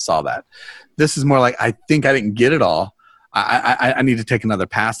just saw that. This is more like, I think I didn't get it all. I need to take another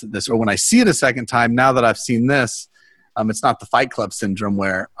pass at this. Or when I see it a second time, now that I've seen this, it's not the Fight Club syndrome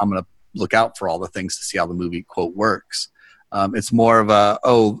where I'm going to look out for all the things to see how the movie, quote, works. It's more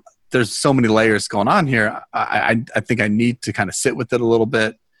of there's so many layers going on here. I think I need to kind of sit with it a little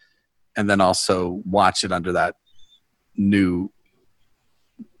bit and then also watch it under that new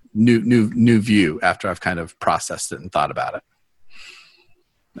view after I've kind of processed it and thought about it.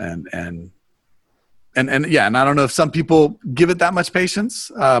 And yeah, and I don't know if some people give it that much patience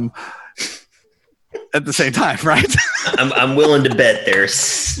at the same time, right? I'm willing to bet there's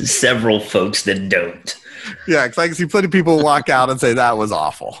several folks that don't. Yeah, because I can see plenty of people walk out and say that was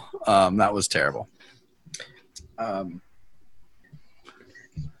awful. That was terrible. Yeah.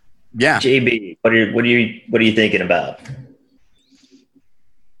 JB, what are you thinking about?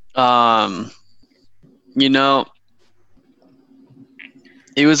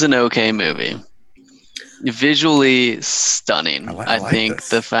 It was an okay movie. Visually stunning. I think this.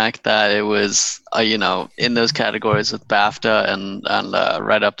 The fact that it was, in those categories with BAFTA and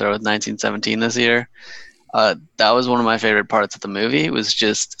right up there with 1917 this year, that was one of my favorite parts of the movie. It was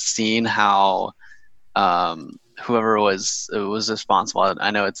just seeing how whoever was responsible, I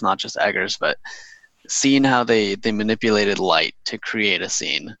know it's not just Eggers, but seeing how they manipulated light to create a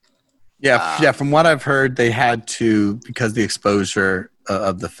scene. Yeah, from what I've heard, they had to, because the exposure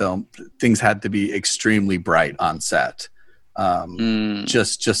of the film, things had to be extremely bright on set,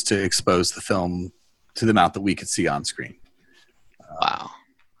 just to expose the film to the amount that we could see on screen. Wow.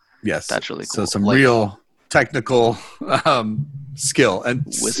 Yes, that's really cool. So some real technical skill and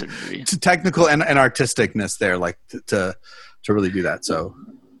wizardry, technical and artisticness there, like to really do that. So,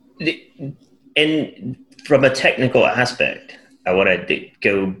 and from a technical aspect, I want to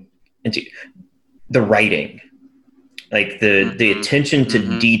go into the writing, like the attention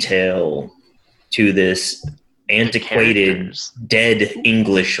to detail to this antiquated, dead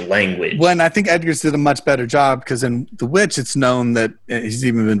English language. Well, and I think Eggers did a much better job, because in The Witch, it's known that he's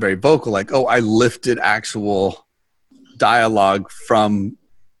even been very vocal, like, I lifted actual dialogue from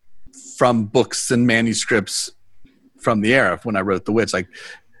books and manuscripts from the era when I wrote The Witch. Like,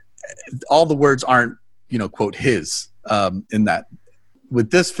 all the words aren't, quote, his in that.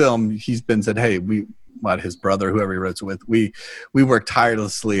 With this film, he's been said, hey, his brother, whoever he wrote it with, we worked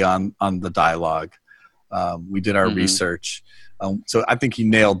tirelessly on the dialogue. We did our research. So I think he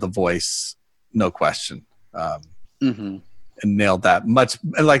nailed the voice, no question. And nailed that much.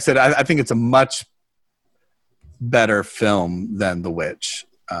 And like I said, I think it's a much better film than The Witch.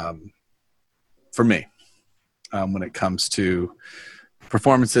 for me, when it comes to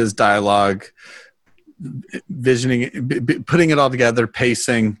performances, dialogue, visioning, putting it all together,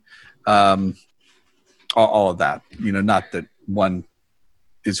 pacing, all of that. Not that one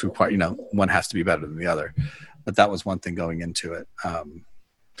is required, one has to be better than the other, but that was one thing going into it.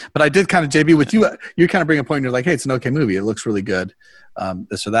 But I did kind of, JB, with you kind of bring a point, you're like, hey, it's an okay movie. It looks really good,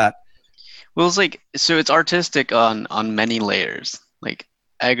 this or that. Well, it's like, so it's artistic on many layers. Like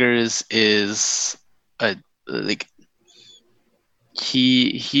Eggers is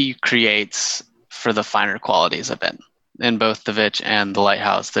he creates for the finer qualities of it. In both The Witch and The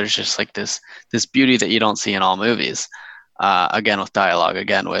Lighthouse, there's just like this beauty that you don't see in all movies. Again, with dialogue,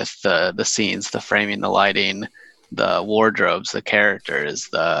 again with the scenes, the framing, the lighting, the wardrobes, the characters,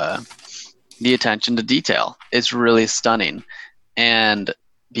 the attention to detail. It's really stunning. And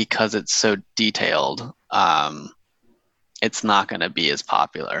because it's so detailed, it's not going to be as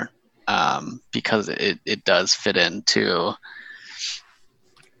popular because it does fit into,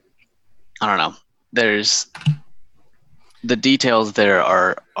 I don't know, there's the details there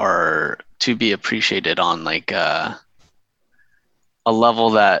are to be appreciated on like a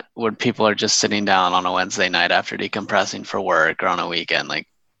level that when people are just sitting down on a Wednesday night after decompressing for work or on a weekend, like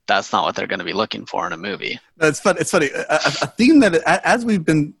that's not what they're going to be looking for in a movie. It's funny. A theme that as we've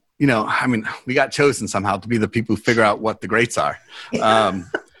been, we got chosen somehow to be the people who figure out what the greats are.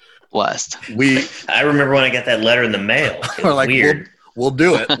 Blessed. I remember when I got that letter in the mail. We're like, weird. We'll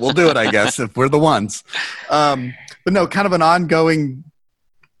do it. We'll do it, I guess, if we're the ones. But no, kind of an ongoing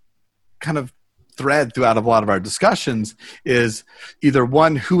kind of thread throughout a lot of our discussions is either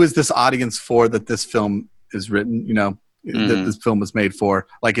one, who is this audience for that this film is written, that this film was made for,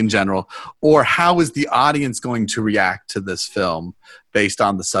 like in general, or how is the audience going to react to this film based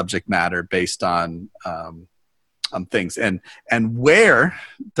on the subject matter, based on things, and where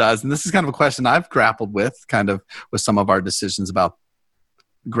does, and this is kind of a question I've grappled with kind of with some of our decisions about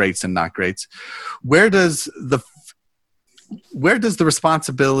greats and not greats, where does the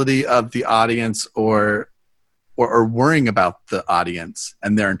responsibility of the audience or worrying about the audience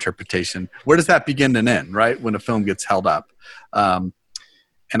and their interpretation, where does that begin and end, right? When a film gets held up. And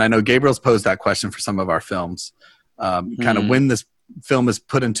I know Gabriel's posed that question for some of our films, kind of when this film is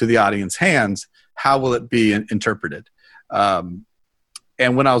put into the audience hands, how will it be interpreted? And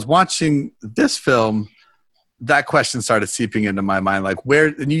when I was watching this film, that question started seeping into my mind, like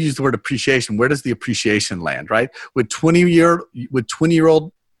and you used the word appreciation, where does the appreciation land, right? Would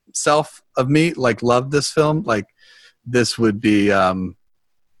 20-year-old self of me like love this film? Like this would be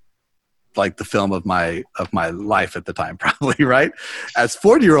like the film of my life at the time, probably, right? As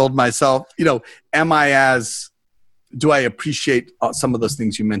 40-year-old myself, do I appreciate some of those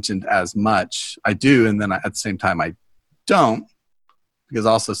things you mentioned as much? I do, and then at the same time I don't, because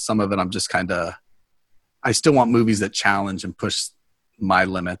also some of it I'm just kind of, I still want movies that challenge and push my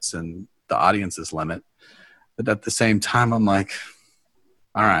limits and the audience's limit. But at the same time, I'm like,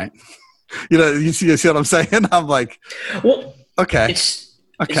 all right. You see what I'm saying? I'm like, well, okay.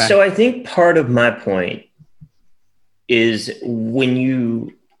 Okay. So I think part of my point is when you're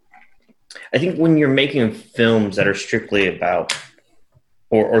making films that are strictly about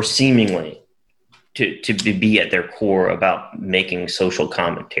or seemingly to be at their core about making social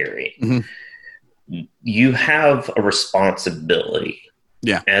commentary, you have a responsibility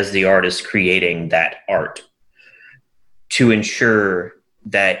as the artist creating that art to ensure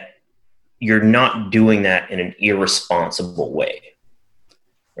that you're not doing that in an irresponsible way,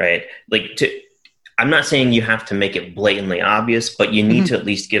 right? I'm not saying you have to make it blatantly obvious, but you need to at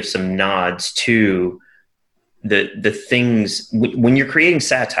least give some nods to the things. When you're creating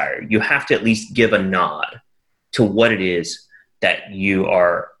satire, you have to at least give a nod to what it is that you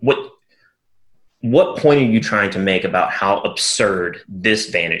are, what point are you trying to make about how absurd this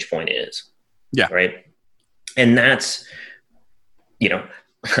vantage point is? Yeah. Right. And that's,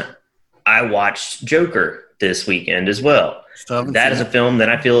 I watched Joker this weekend as well. That is a film that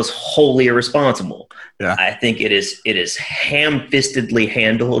I feel is wholly irresponsible. Yeah. I think it is ham-fistedly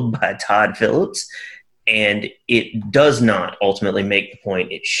handled by Todd Phillips, and it does not ultimately make the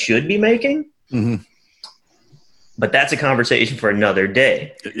point it should be making. But that's a conversation for another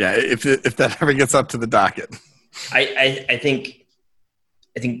day. Yeah, if that ever gets up to the docket. I think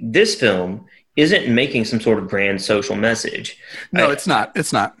this film isn't making some sort of grand social message. No, it's not.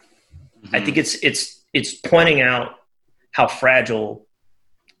 It's not. I think it's pointing out how fragile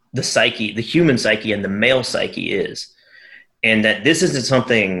the human psyche and the male psyche is. And that this isn't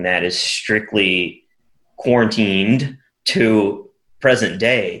something that is strictly quarantined to present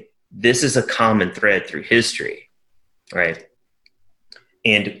day. This is a common thread through history. Right.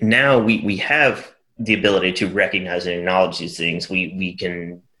 And now we have the ability to recognize and acknowledge these things. We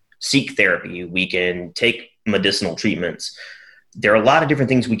can seek therapy. We can take medicinal treatments. There are a lot of different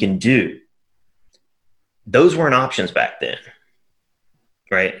things we can do. Those weren't options back then,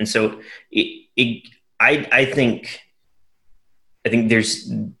 right? And so I think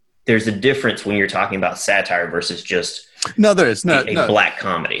there's a difference when you're talking about satire versus just there is no black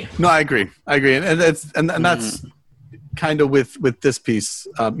comedy. No, I agree, and that's kind of with this piece.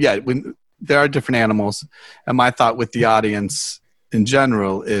 When there are different animals, and my thought with the audience in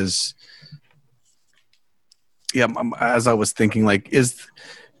general is, as I was thinking, like,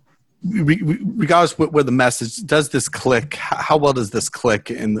 regardless where the message, does this click? How well does this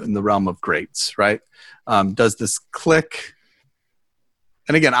click in the realm of greats, right? Does this click?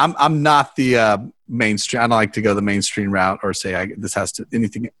 And again, I'm not the mainstream. I don't like to go the mainstream route or say a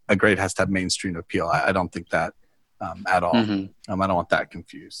great has to have mainstream appeal. I don't think that at all. I don't want that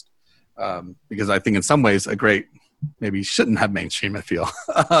confused, because I think in some ways a great maybe shouldn't have mainstream appeal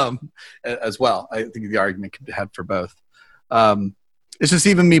as well. I think the argument could be had for both. It's just,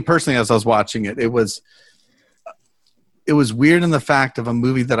 even me personally, as I was watching it, it was weird in the fact of a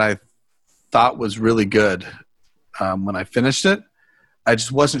movie that I thought was really good. When I finished it, I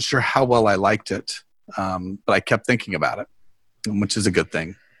just wasn't sure how well I liked it. But I kept thinking about it, which is a good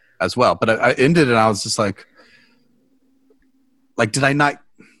thing as well. But I ended it and I was just like, did I not?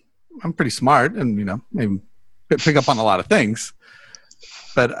 I'm pretty smart and, maybe pick up on a lot of things.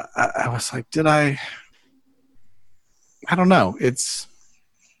 But I was like, did I? I don't know.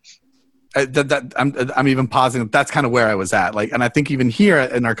 I'm even pausing. That's kind of where I was at. And I think even here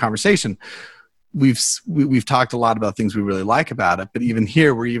in our conversation, we've talked a lot about things we really like about it. But even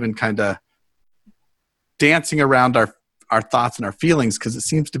here, we're even kind of dancing around our thoughts and our feelings, because it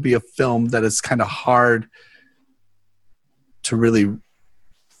seems to be a film that is kind of hard to really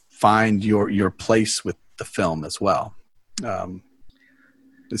find your place with the film as well.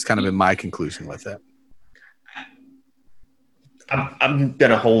 It's kind of been my conclusion with it. I'm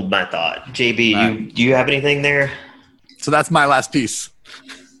going to hold my thought. JB, do you have anything there? So that's my last piece.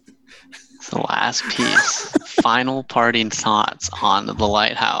 The last piece. Final parting thoughts on The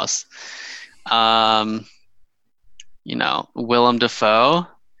Lighthouse. Willem Dafoe.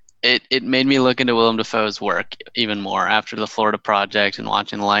 It made me look into Willem Dafoe's work even more after The Florida Project and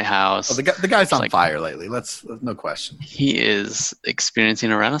watching The Lighthouse. Oh, the guy's on fire lately. No question. He is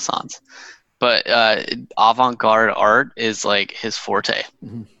experiencing a renaissance. But avant-garde art is like his forte.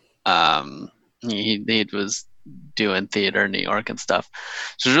 Mm-hmm. He was doing theater in New York and stuff.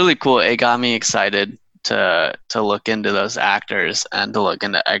 So it was really cool. It got me excited to look into those actors and to look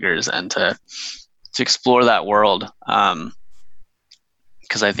into Eggers and to explore that world.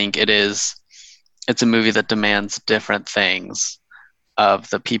 Because I think it's a movie that demands different things of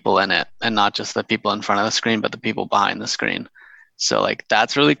the people in it, and not just the people in front of the screen, but the people behind the screen. So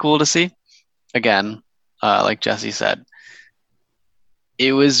that's really cool to see. Again, like Jesse said,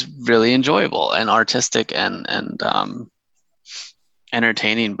 it was really enjoyable and artistic and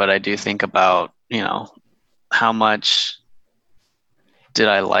entertaining. But I do think about, how much did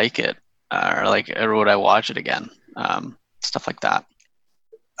I like it, or would I watch it again? Stuff like that.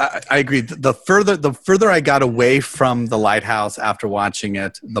 I agree. The further I got away from The Lighthouse after watching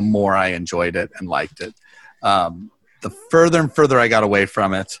it, the more I enjoyed it and liked it. The further and further I got away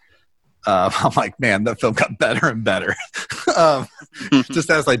from it, I'm like, man, that film got better and better. Just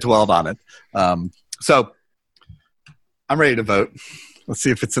as I dwelled on it. So I'm ready to vote. Let's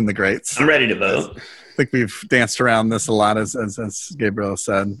see if it's in the greats. I'm ready to vote. I think we've danced around this a lot, as Gabriel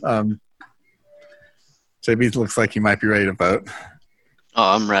said. JB looks like he might be ready to vote.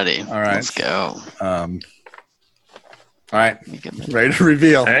 Oh, I'm ready. All right. Let's go. All right. Ready to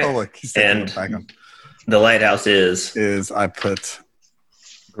reveal. Right. Oh, look. He's and back on. The Lighthouse is I put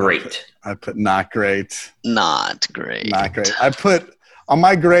great. I put not great. Not great. Not great. I put on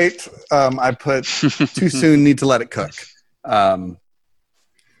my great. I put too soon. Need to let it cook. I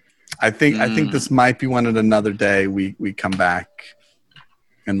think this might be one at another day we come back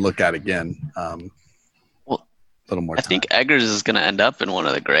and look at again. Well, a little more. I think Eggers is going to end up in one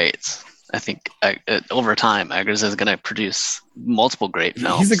of the greats. I think over time, Eggers is going to produce multiple great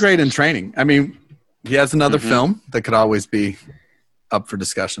films. He's a great in training. I mean, he has another film that could always be up for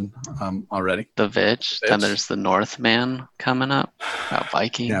discussion already. The Vitch. Then there's The Northman coming up about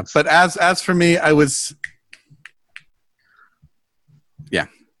Vikings. Yeah, but as for me, I was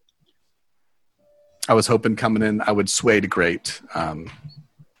hoping coming in I would sway to great,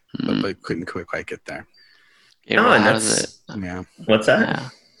 but couldn't quite get there. Yeah, No, and how does it? What's that? Yeah.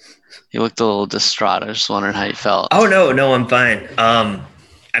 You looked a little distraught. I was just wondering how you felt. Oh no, I'm fine.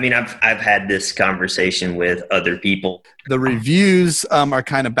 I mean, I've had this conversation with other people. The reviews are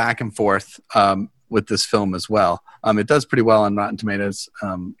kind of back and forth with this film as well. It does pretty well on Rotten Tomatoes,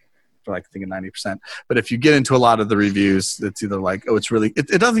 for like I think 90%. But if you get into a lot of the reviews, it's either like, oh, it's really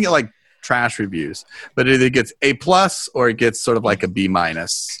it doesn't get like trash reviews, but it either gets A+ or it gets sort of like a B-.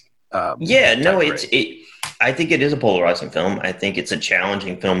 Yeah, no, I think it is a polarizing film. I think it's a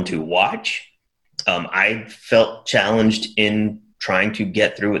challenging film to watch. I felt challenged in trying to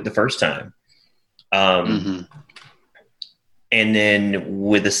get through it the first time. And then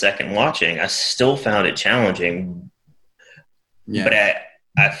with the second watching, I still found it challenging. Yeah. But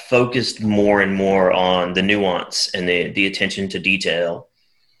I focused more and more on the nuance and the attention to detail.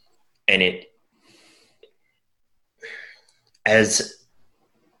 And it, as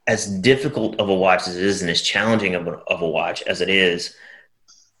difficult of a watch as it is and as challenging of a watch as it is,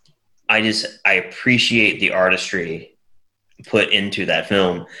 I appreciate the artistry put into that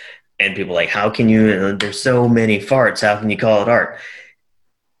film. And people are like, how can you, there's so many farts, how can you call it art?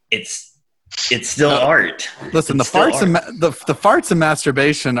 It's still art. Listen, the farts and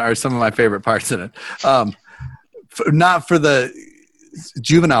masturbation are some of my favorite parts in it. Not for the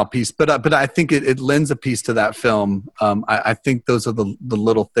juvenile piece, but I think it lends a piece to that film. I think those are the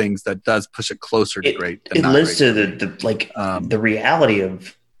little things that does push it closer to great. It lends to the reality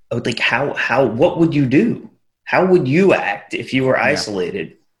of like how what would you do? How would you act if you were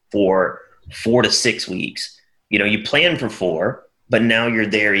isolated for 4 to 6 weeks? You know, you plan for 4, but now you're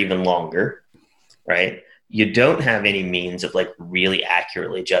there even longer, right? You don't have any means of like really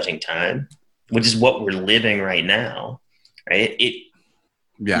accurately judging time, which is what we're living right now, right?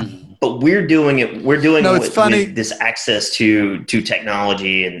 But we're doing it. We're doing it with this access to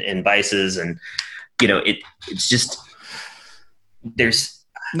technology and vices, and you know, it's just there's.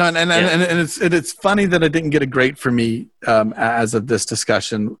 No, and it's funny that it didn't get a great for me as of this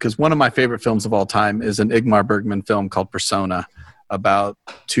discussion, because one of my favorite films of all time is an Ingmar Bergman film called Persona, about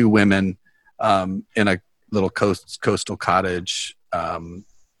 2 women in a little coastal cottage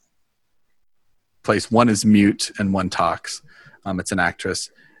place. One is mute and one talks. It's an actress,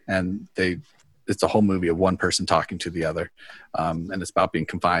 and it's a whole movie of one person talking to the other, and it's about being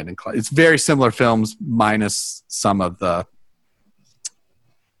confined. And it's very similar films, minus some of the.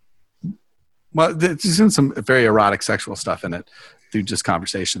 Well, there's some very erotic sexual stuff in it through just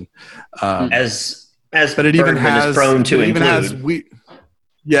conversation. But it even has prone to include.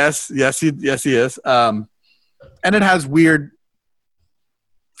 Yes, he is. And it has weird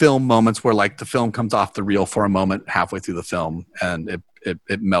film moments where like the film comes off the reel for a moment halfway through the film, and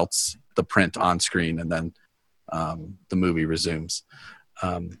it melts the print on screen, and then the movie resumes.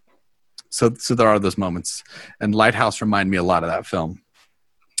 So there are those moments, and Lighthouse reminded me a lot of that film.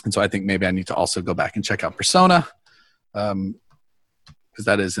 And so I think maybe I need to also go back and check out Persona, because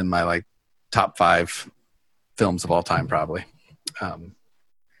that is in my like top 5 films of all time, probably.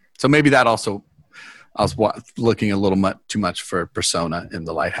 So maybe that also, I was looking a little too much for Persona in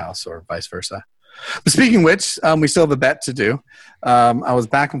The Lighthouse, or vice versa. But speaking of which, we still have a bet to do. I was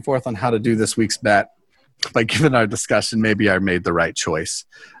back and forth on how to do this week's bet, but given our discussion, maybe I made the right choice.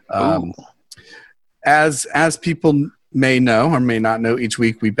 As people may know or may not know, each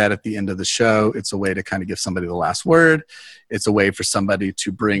week we bet at the end of the show. It's a way to kind of give somebody the last word. It's a way for somebody to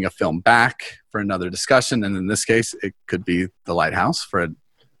bring a film back for another discussion. And in this case, it could be The Lighthouse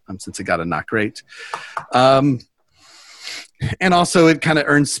since it got a not great. And also it kind of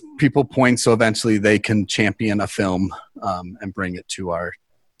earns people points, so eventually they can champion a film and bring it to our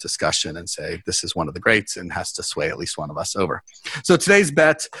discussion and say this is one of the greats and has to sway at least one of us over. So today's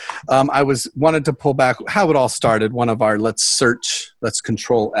bet, I wanted to pull back how it all started. One of our let's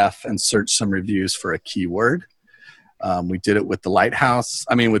Control F and search some reviews for a keyword. We did it with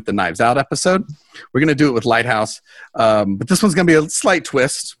the Knives Out episode. We're going to do it with Lighthouse, but this one's going to be a slight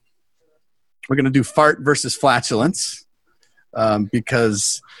twist. We're going to do fart versus flatulence,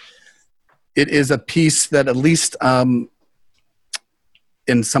 because it is a piece that at least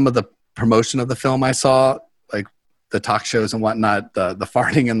in some of the promotion of the film I saw, like the talk shows and whatnot, the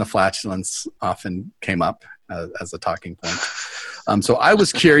farting and the flatulence often came up as a talking point. So I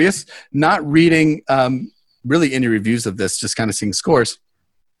was curious, not reading really any reviews of this, just kind of seeing scores.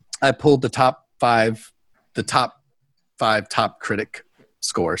 I pulled the top five top critic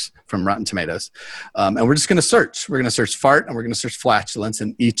scores from Rotten Tomatoes. And we're just going to search. We're going to search fart and we're going to search flatulence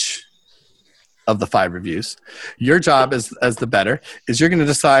in each of the 5 reviews. Your job as the bettor is you're going to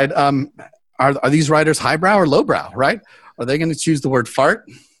decide, are these writers highbrow or lowbrow, right? Are they going to choose the word fart?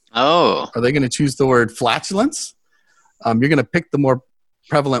 Oh. Are they going to choose the word flatulence? You're going to pick the more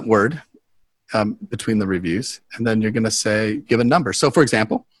prevalent word between the reviews, and then you're going to give a number. So, for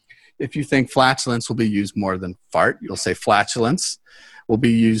example, if you think flatulence will be used more than fart, you'll say flatulence will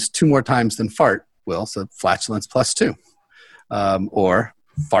be used 2 more times than fart will, so flatulence plus 2. Or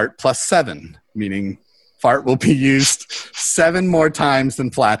fart plus 7, meaning fart will be used 7 more times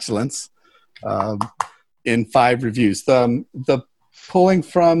than flatulence in 5 reviews. The pulling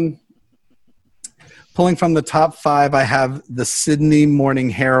from the top 5, I have the Sydney Morning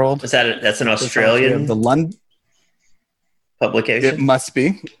Herald. That's an Australian the London publication? It must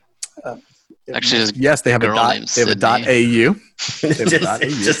be. Actually, yes, they have girl named They have a .au.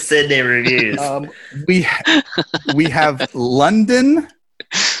 just Sydney reviews. We have London.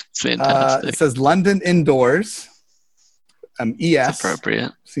 It's fantastic. It says London Indoors. ES It's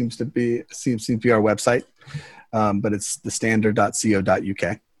appropriate. seems to be our website, but it's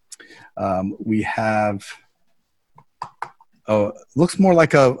thestandard.co.uk. We have, looks more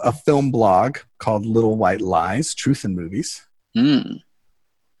like a film blog called Little White Lies, Truth in Movies.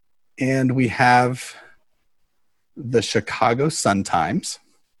 And we have the Chicago Sun-Times.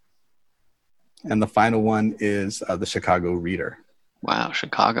 And the final one is the Chicago Reader. Wow,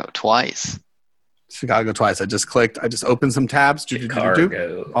 Chicago twice. Chicago twice. I just opened some tabs.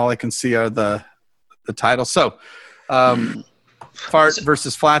 Chicago. All I can see are the titles. So, fart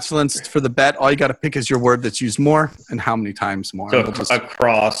versus flatulence for the bet. All you got to pick is your word that's used more and how many times more. So we'll just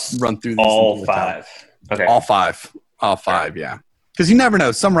across run through these all 5. Okay. All five. Yeah. Because you never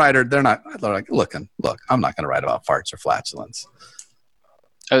know. Some writer, they're like, look, I'm not going to write about farts or flatulence.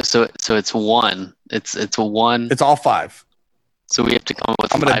 Oh, so it's one. It's a one. It's all 5. So we have to come up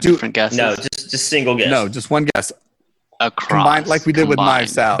with 5 different guesses. No, just single guess. No, just one guess. Across. Combined, like we did with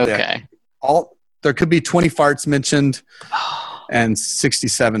Knives Out. Okay. Yeah. There could be 20 farts mentioned and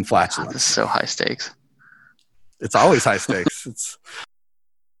 67 flatulence. This is so high stakes. It's always high stakes.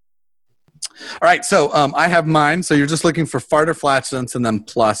 All right, so I have mine. So you're just looking for fart or flatulence and then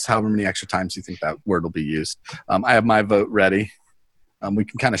plus however many extra times you think that word will be used. I have my vote ready. We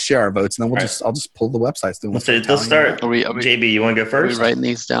can kind of share our votes, and then I'll just pull the websites. Let's start. JB, you want to go first? Are we writing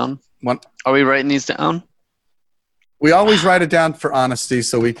these down? What? Are we writing these down? We always write it down for honesty,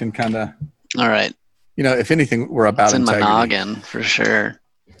 so we can kind of. All right. If anything, we're about it's in integrity. my noggin for sure.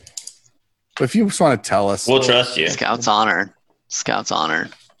 But if you just want to tell us, we'll trust you. Scout's honor.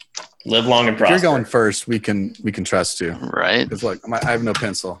 Live long and prosper. If you're going first, we can trust you, right? Because look, I have no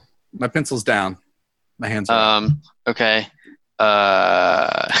pencil. My pencil's down. My hands are down. Okay.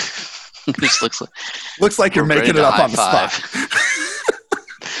 This looks like you're making it up on the spot.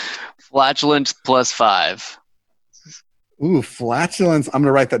 Flatulence plus 5. Ooh, flatulence. I'm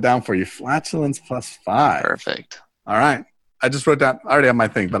gonna write that down for you. Flatulence plus 5. Perfect. All right. I just wrote down. I already have my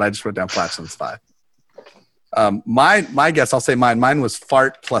thing, but I just wrote down flatulence 5. My guess. I'll say mine. Mine was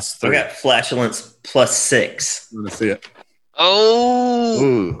fart plus 3. I got flatulence plus 6. I'm gonna see it. Oh.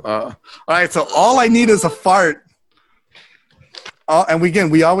 Ooh. All right. So all I need is a fart. And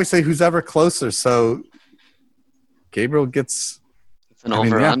we always say who's ever closer. So Gabriel gets it's an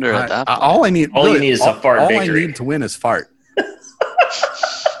over/under at that point. All you need is a fart. All victory. I need to win is fart.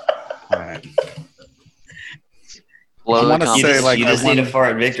 All right. I want to say you just need a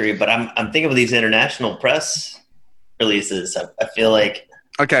fart victory. But I'm thinking of these international press releases. I feel like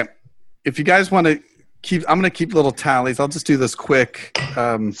if you guys want to keep, I'm going to keep little tallies. I'll just do this quick.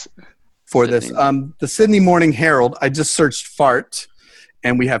 For this, the Sydney Morning Herald, I just searched fart,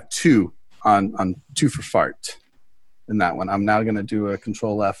 and we have 2 on 2 for fart in that one. I'm now going to do a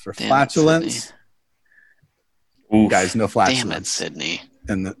Control F for flatulence. Guys, no flatulence. Damn it, Sydney.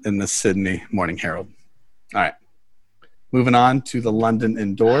 In the Sydney Morning Herald. All right, moving on to the London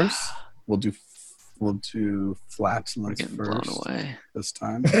Indoors. We'll do flatulence first. Blown away this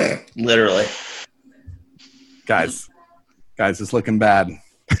time. Literally, guys, it's looking bad.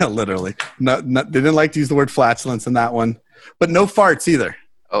 Literally. No, they didn't like to use the word flatulence in that one. But no farts either.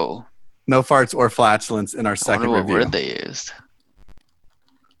 Oh. No farts or flatulence in our second review. What word they used?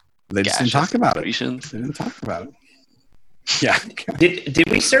 They just didn't talk about it. They didn't talk about it. Yeah. Did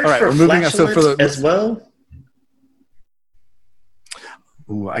we search for flatulence as well?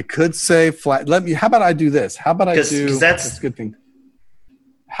 Ooh, I could say flat. How about I do this? How about I do... That's a good thing.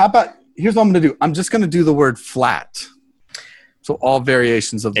 How about... Here's what I'm going to do. I'm just going to do the word flat. So all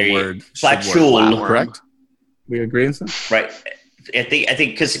variations of the word flatulence, correct? We agree on that? Right. I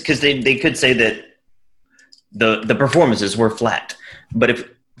think because they could say that the performances were flat, but if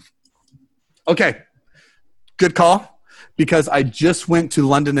good call, because I just went to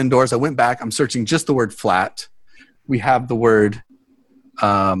London Indoors. I went back. I'm searching just the word flat. We have the word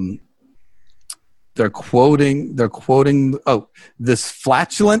They're quoting. Oh, this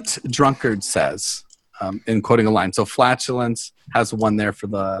flatulent drunkard says, in quoting a line. So flatulence has one there for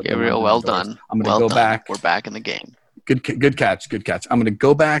the. Gabriel, well done. I'm going to go back. We're back in the game. Good catch. I'm going to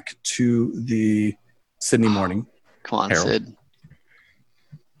go back to the Sydney Morning. Come on, Herald. Sid.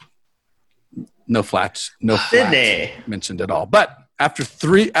 No flash Sydney mentioned at all. But after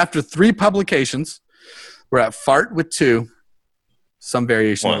three publications, we're at fart with 2, some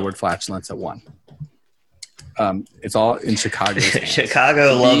variation of the word flatulence at 1. It's all in Chicago.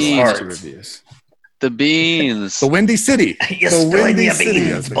 Chicago loves farts. Reviews. The beans. The Windy City. You're spilling your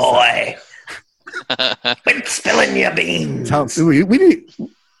beans, boy. Quit spilling your beans.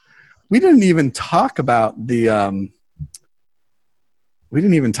 We didn't even talk about the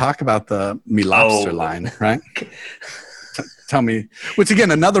Me Lobster line, right? Tell me, which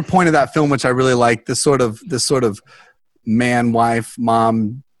again, another point of that film, which I really like, this sort of man, wife,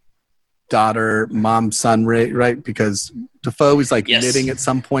 mom, daughter, mom, son, right? Because Defoe is like knitting at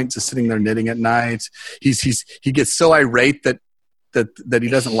some point, just sitting there knitting at night. He gets so irate that he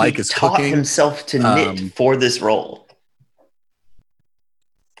doesn't like his cooking. He taught himself to knit for this role.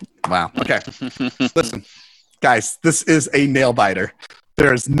 Wow. Okay. Listen, guys, this is a nail biter.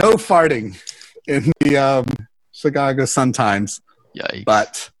 There's no farting in the Chicago Sun-Times. Yikes.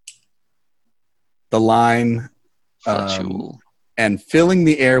 But the line and filling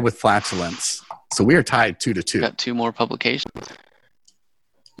the air with flatulence. So we are tied 2-2. Got 2 more publications.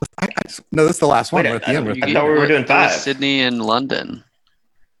 No, this is the last one. Wait, We're at the end. I thought we were doing 5. Sydney and London.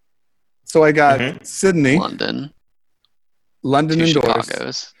 So I got Sydney, London indoors.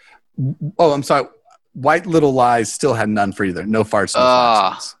 Chicago's. Oh, I'm sorry. White Little Lies still had none for either. No farts, no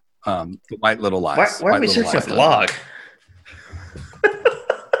flatulence. White Little Lies. Why are we searching for log?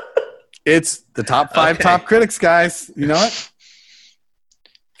 It's the top 5 top critics, guys. You know it?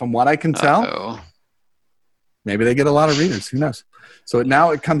 From what I can tell, maybe they get a lot of readers. Who knows? So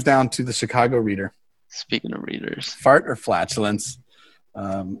now it comes down to the Chicago Reader. Speaking of readers. Fart or flatulence.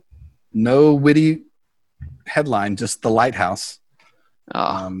 No witty headline, just The Lighthouse.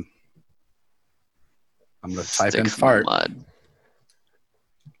 I'm going to type in fart. Mud.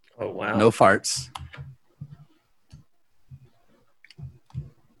 Oh, wow. No farts.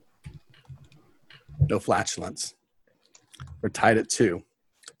 No flatulence. We're tied at 2.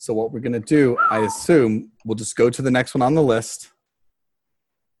 So what we're going to do, I assume, we'll just go to the next one on the list.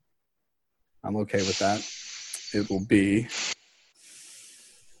 I'm okay with that. It will be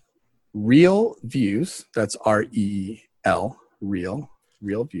Real Views. That's REL. Real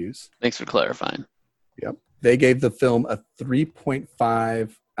Views. Thanks for clarifying. Yep. They gave the film a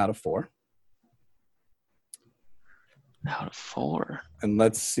 3.5 out of 4. Out of 4. And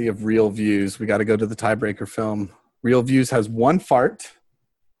let's see if Real Views, we got to go to the tiebreaker film. Real Views has 1 fart.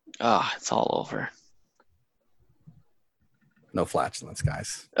 It's all over. No flatulence,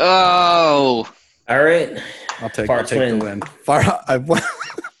 guys. Oh. All right. I'll take the win.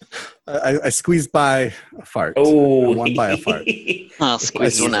 I squeezed by a fart. Oh. I won by a fart. I'll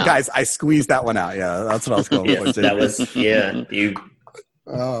squeeze one out. Guys, I squeezed that one out. Yeah, that's what I was going for. That was, you.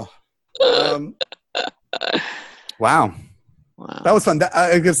 Oh. Wow. That was fun.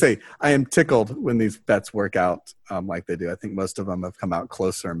 I was going to say, I am tickled when these bets work out like they do. I think most of them have come out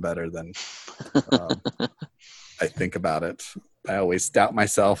closer and better than I think about it. I always doubt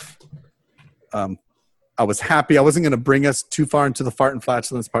myself. I was happy. I wasn't going to bring us too far into the fart and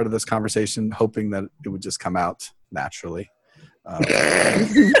flatulence part of this conversation, hoping that it would just come out naturally.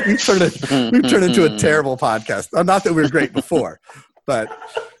 We've turned into a terrible podcast. Not that we were great before, but...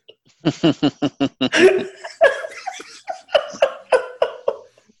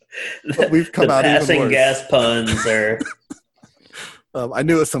 we've come out even worse. Gas puns are. I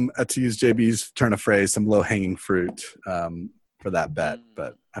knew it was to use JB's turn of phrase, some low hanging fruit for that bet,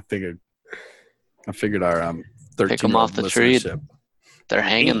 but I figured our 13 pick them off the tree. They're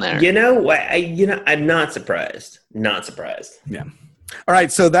hanging there. I'm not surprised. Not surprised. Yeah. All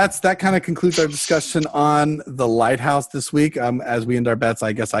right, so that kind of concludes our discussion on The Lighthouse this week. As we end our bets,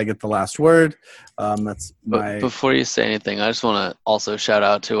 I guess I get the last word. Before you say anything, I just want to also shout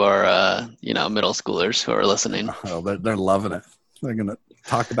out to our middle schoolers who are listening. Oh, they're loving it. They're going to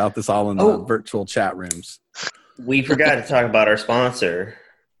talk about this all in the virtual chat rooms. We forgot to talk about our sponsor,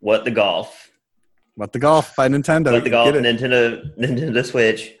 What the Golf. What the Golf by Nintendo. What the Golf, Nintendo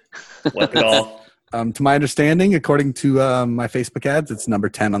Switch. What the Golf. To my understanding, according to my Facebook ads, it's number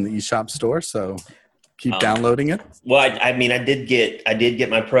 10 on the eShop store. So keep downloading it. Well, I did get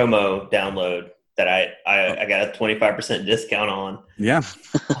my promo download that I got a 25% discount on. Yeah,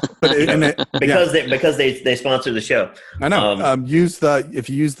 but because they sponsor the show. I know. If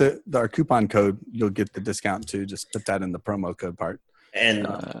you use our coupon code, you'll get the discount too. Just put that in the promo code part.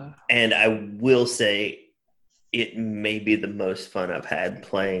 And I will say, it may be the most fun I've had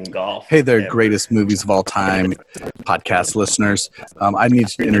playing golf. Hey there, greatest movies of all time podcast listeners. I need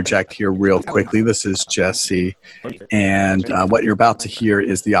to interject here real quickly. This is Jesse, and what you're about to hear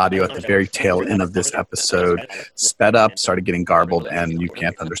is the audio at the very tail end of this episode. Sped up, started getting garbled, and you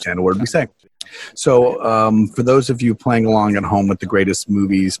can't understand a word we say. So for those of you playing along at home with the Greatest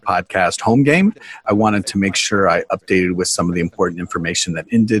Movies podcast home game, I wanted to make sure I updated with some of the important information that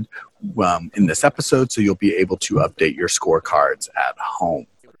ended in this episode, so you'll be able to update your scorecards at home.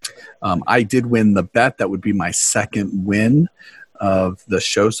 I did win the bet. That would be my second win of the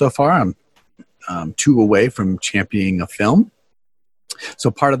show so far. I'm 2 away from championing a film.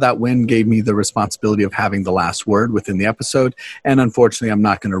 So part of that win gave me the responsibility of having the last word within the episode. And unfortunately, I'm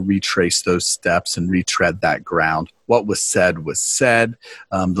not going to retrace those steps and retread that ground. What was said was said.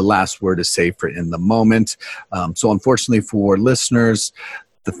 The last word is saved for in the moment. So unfortunately for listeners,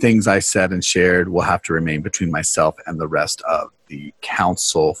 the things I said and shared will have to remain between myself and the rest of the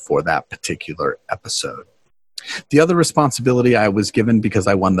council for that particular episode. The other responsibility I was given because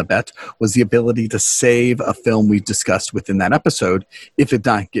I won the bet was the ability to save a film we discussed within that episode if it did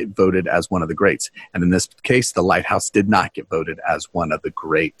not get voted as one of the greats. And in this case, The Lighthouse did not get voted as one of the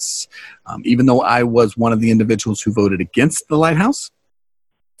greats. Even though I was one of the individuals who voted against The Lighthouse,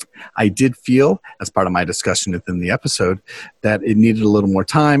 I did feel, as part of my discussion within the episode, that it needed a little more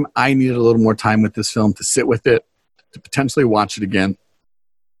time. I needed a little more time with this film to sit with it, to potentially watch it again,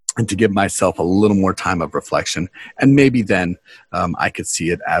 and to give myself a little more time of reflection. And maybe then I could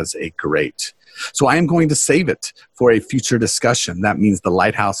see it as a great. So I am going to save it for a future discussion. That means The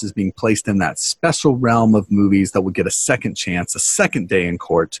Lighthouse is being placed in that special realm of movies that will get a second chance, a second day in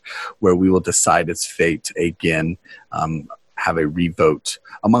court, where we will decide its fate again, have a revote,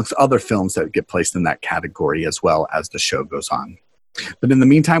 amongst other films that get placed in that category as well as the show goes on. But in the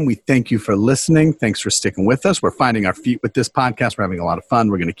meantime, we thank you for listening. Thanks for sticking with us. We're finding our feet with this podcast. We're having a lot of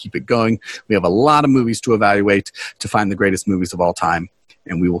fun. We're going to keep it going. We have a lot of movies to evaluate to find the greatest movies of all time,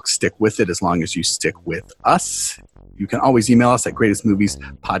 and we will stick with it as long as you stick with us. You can always email us at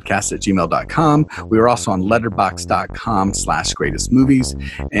greatestmoviespodcast@gmail.com. We are also on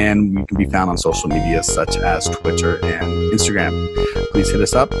letterboxd.com/greatestmovies, and we can be found on social media such as Twitter and Instagram. Please hit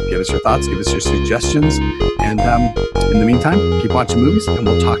us up, give us your thoughts, give us your suggestions, and in the meantime, keep watching movies, and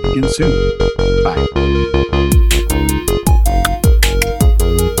we'll talk again soon. Bye.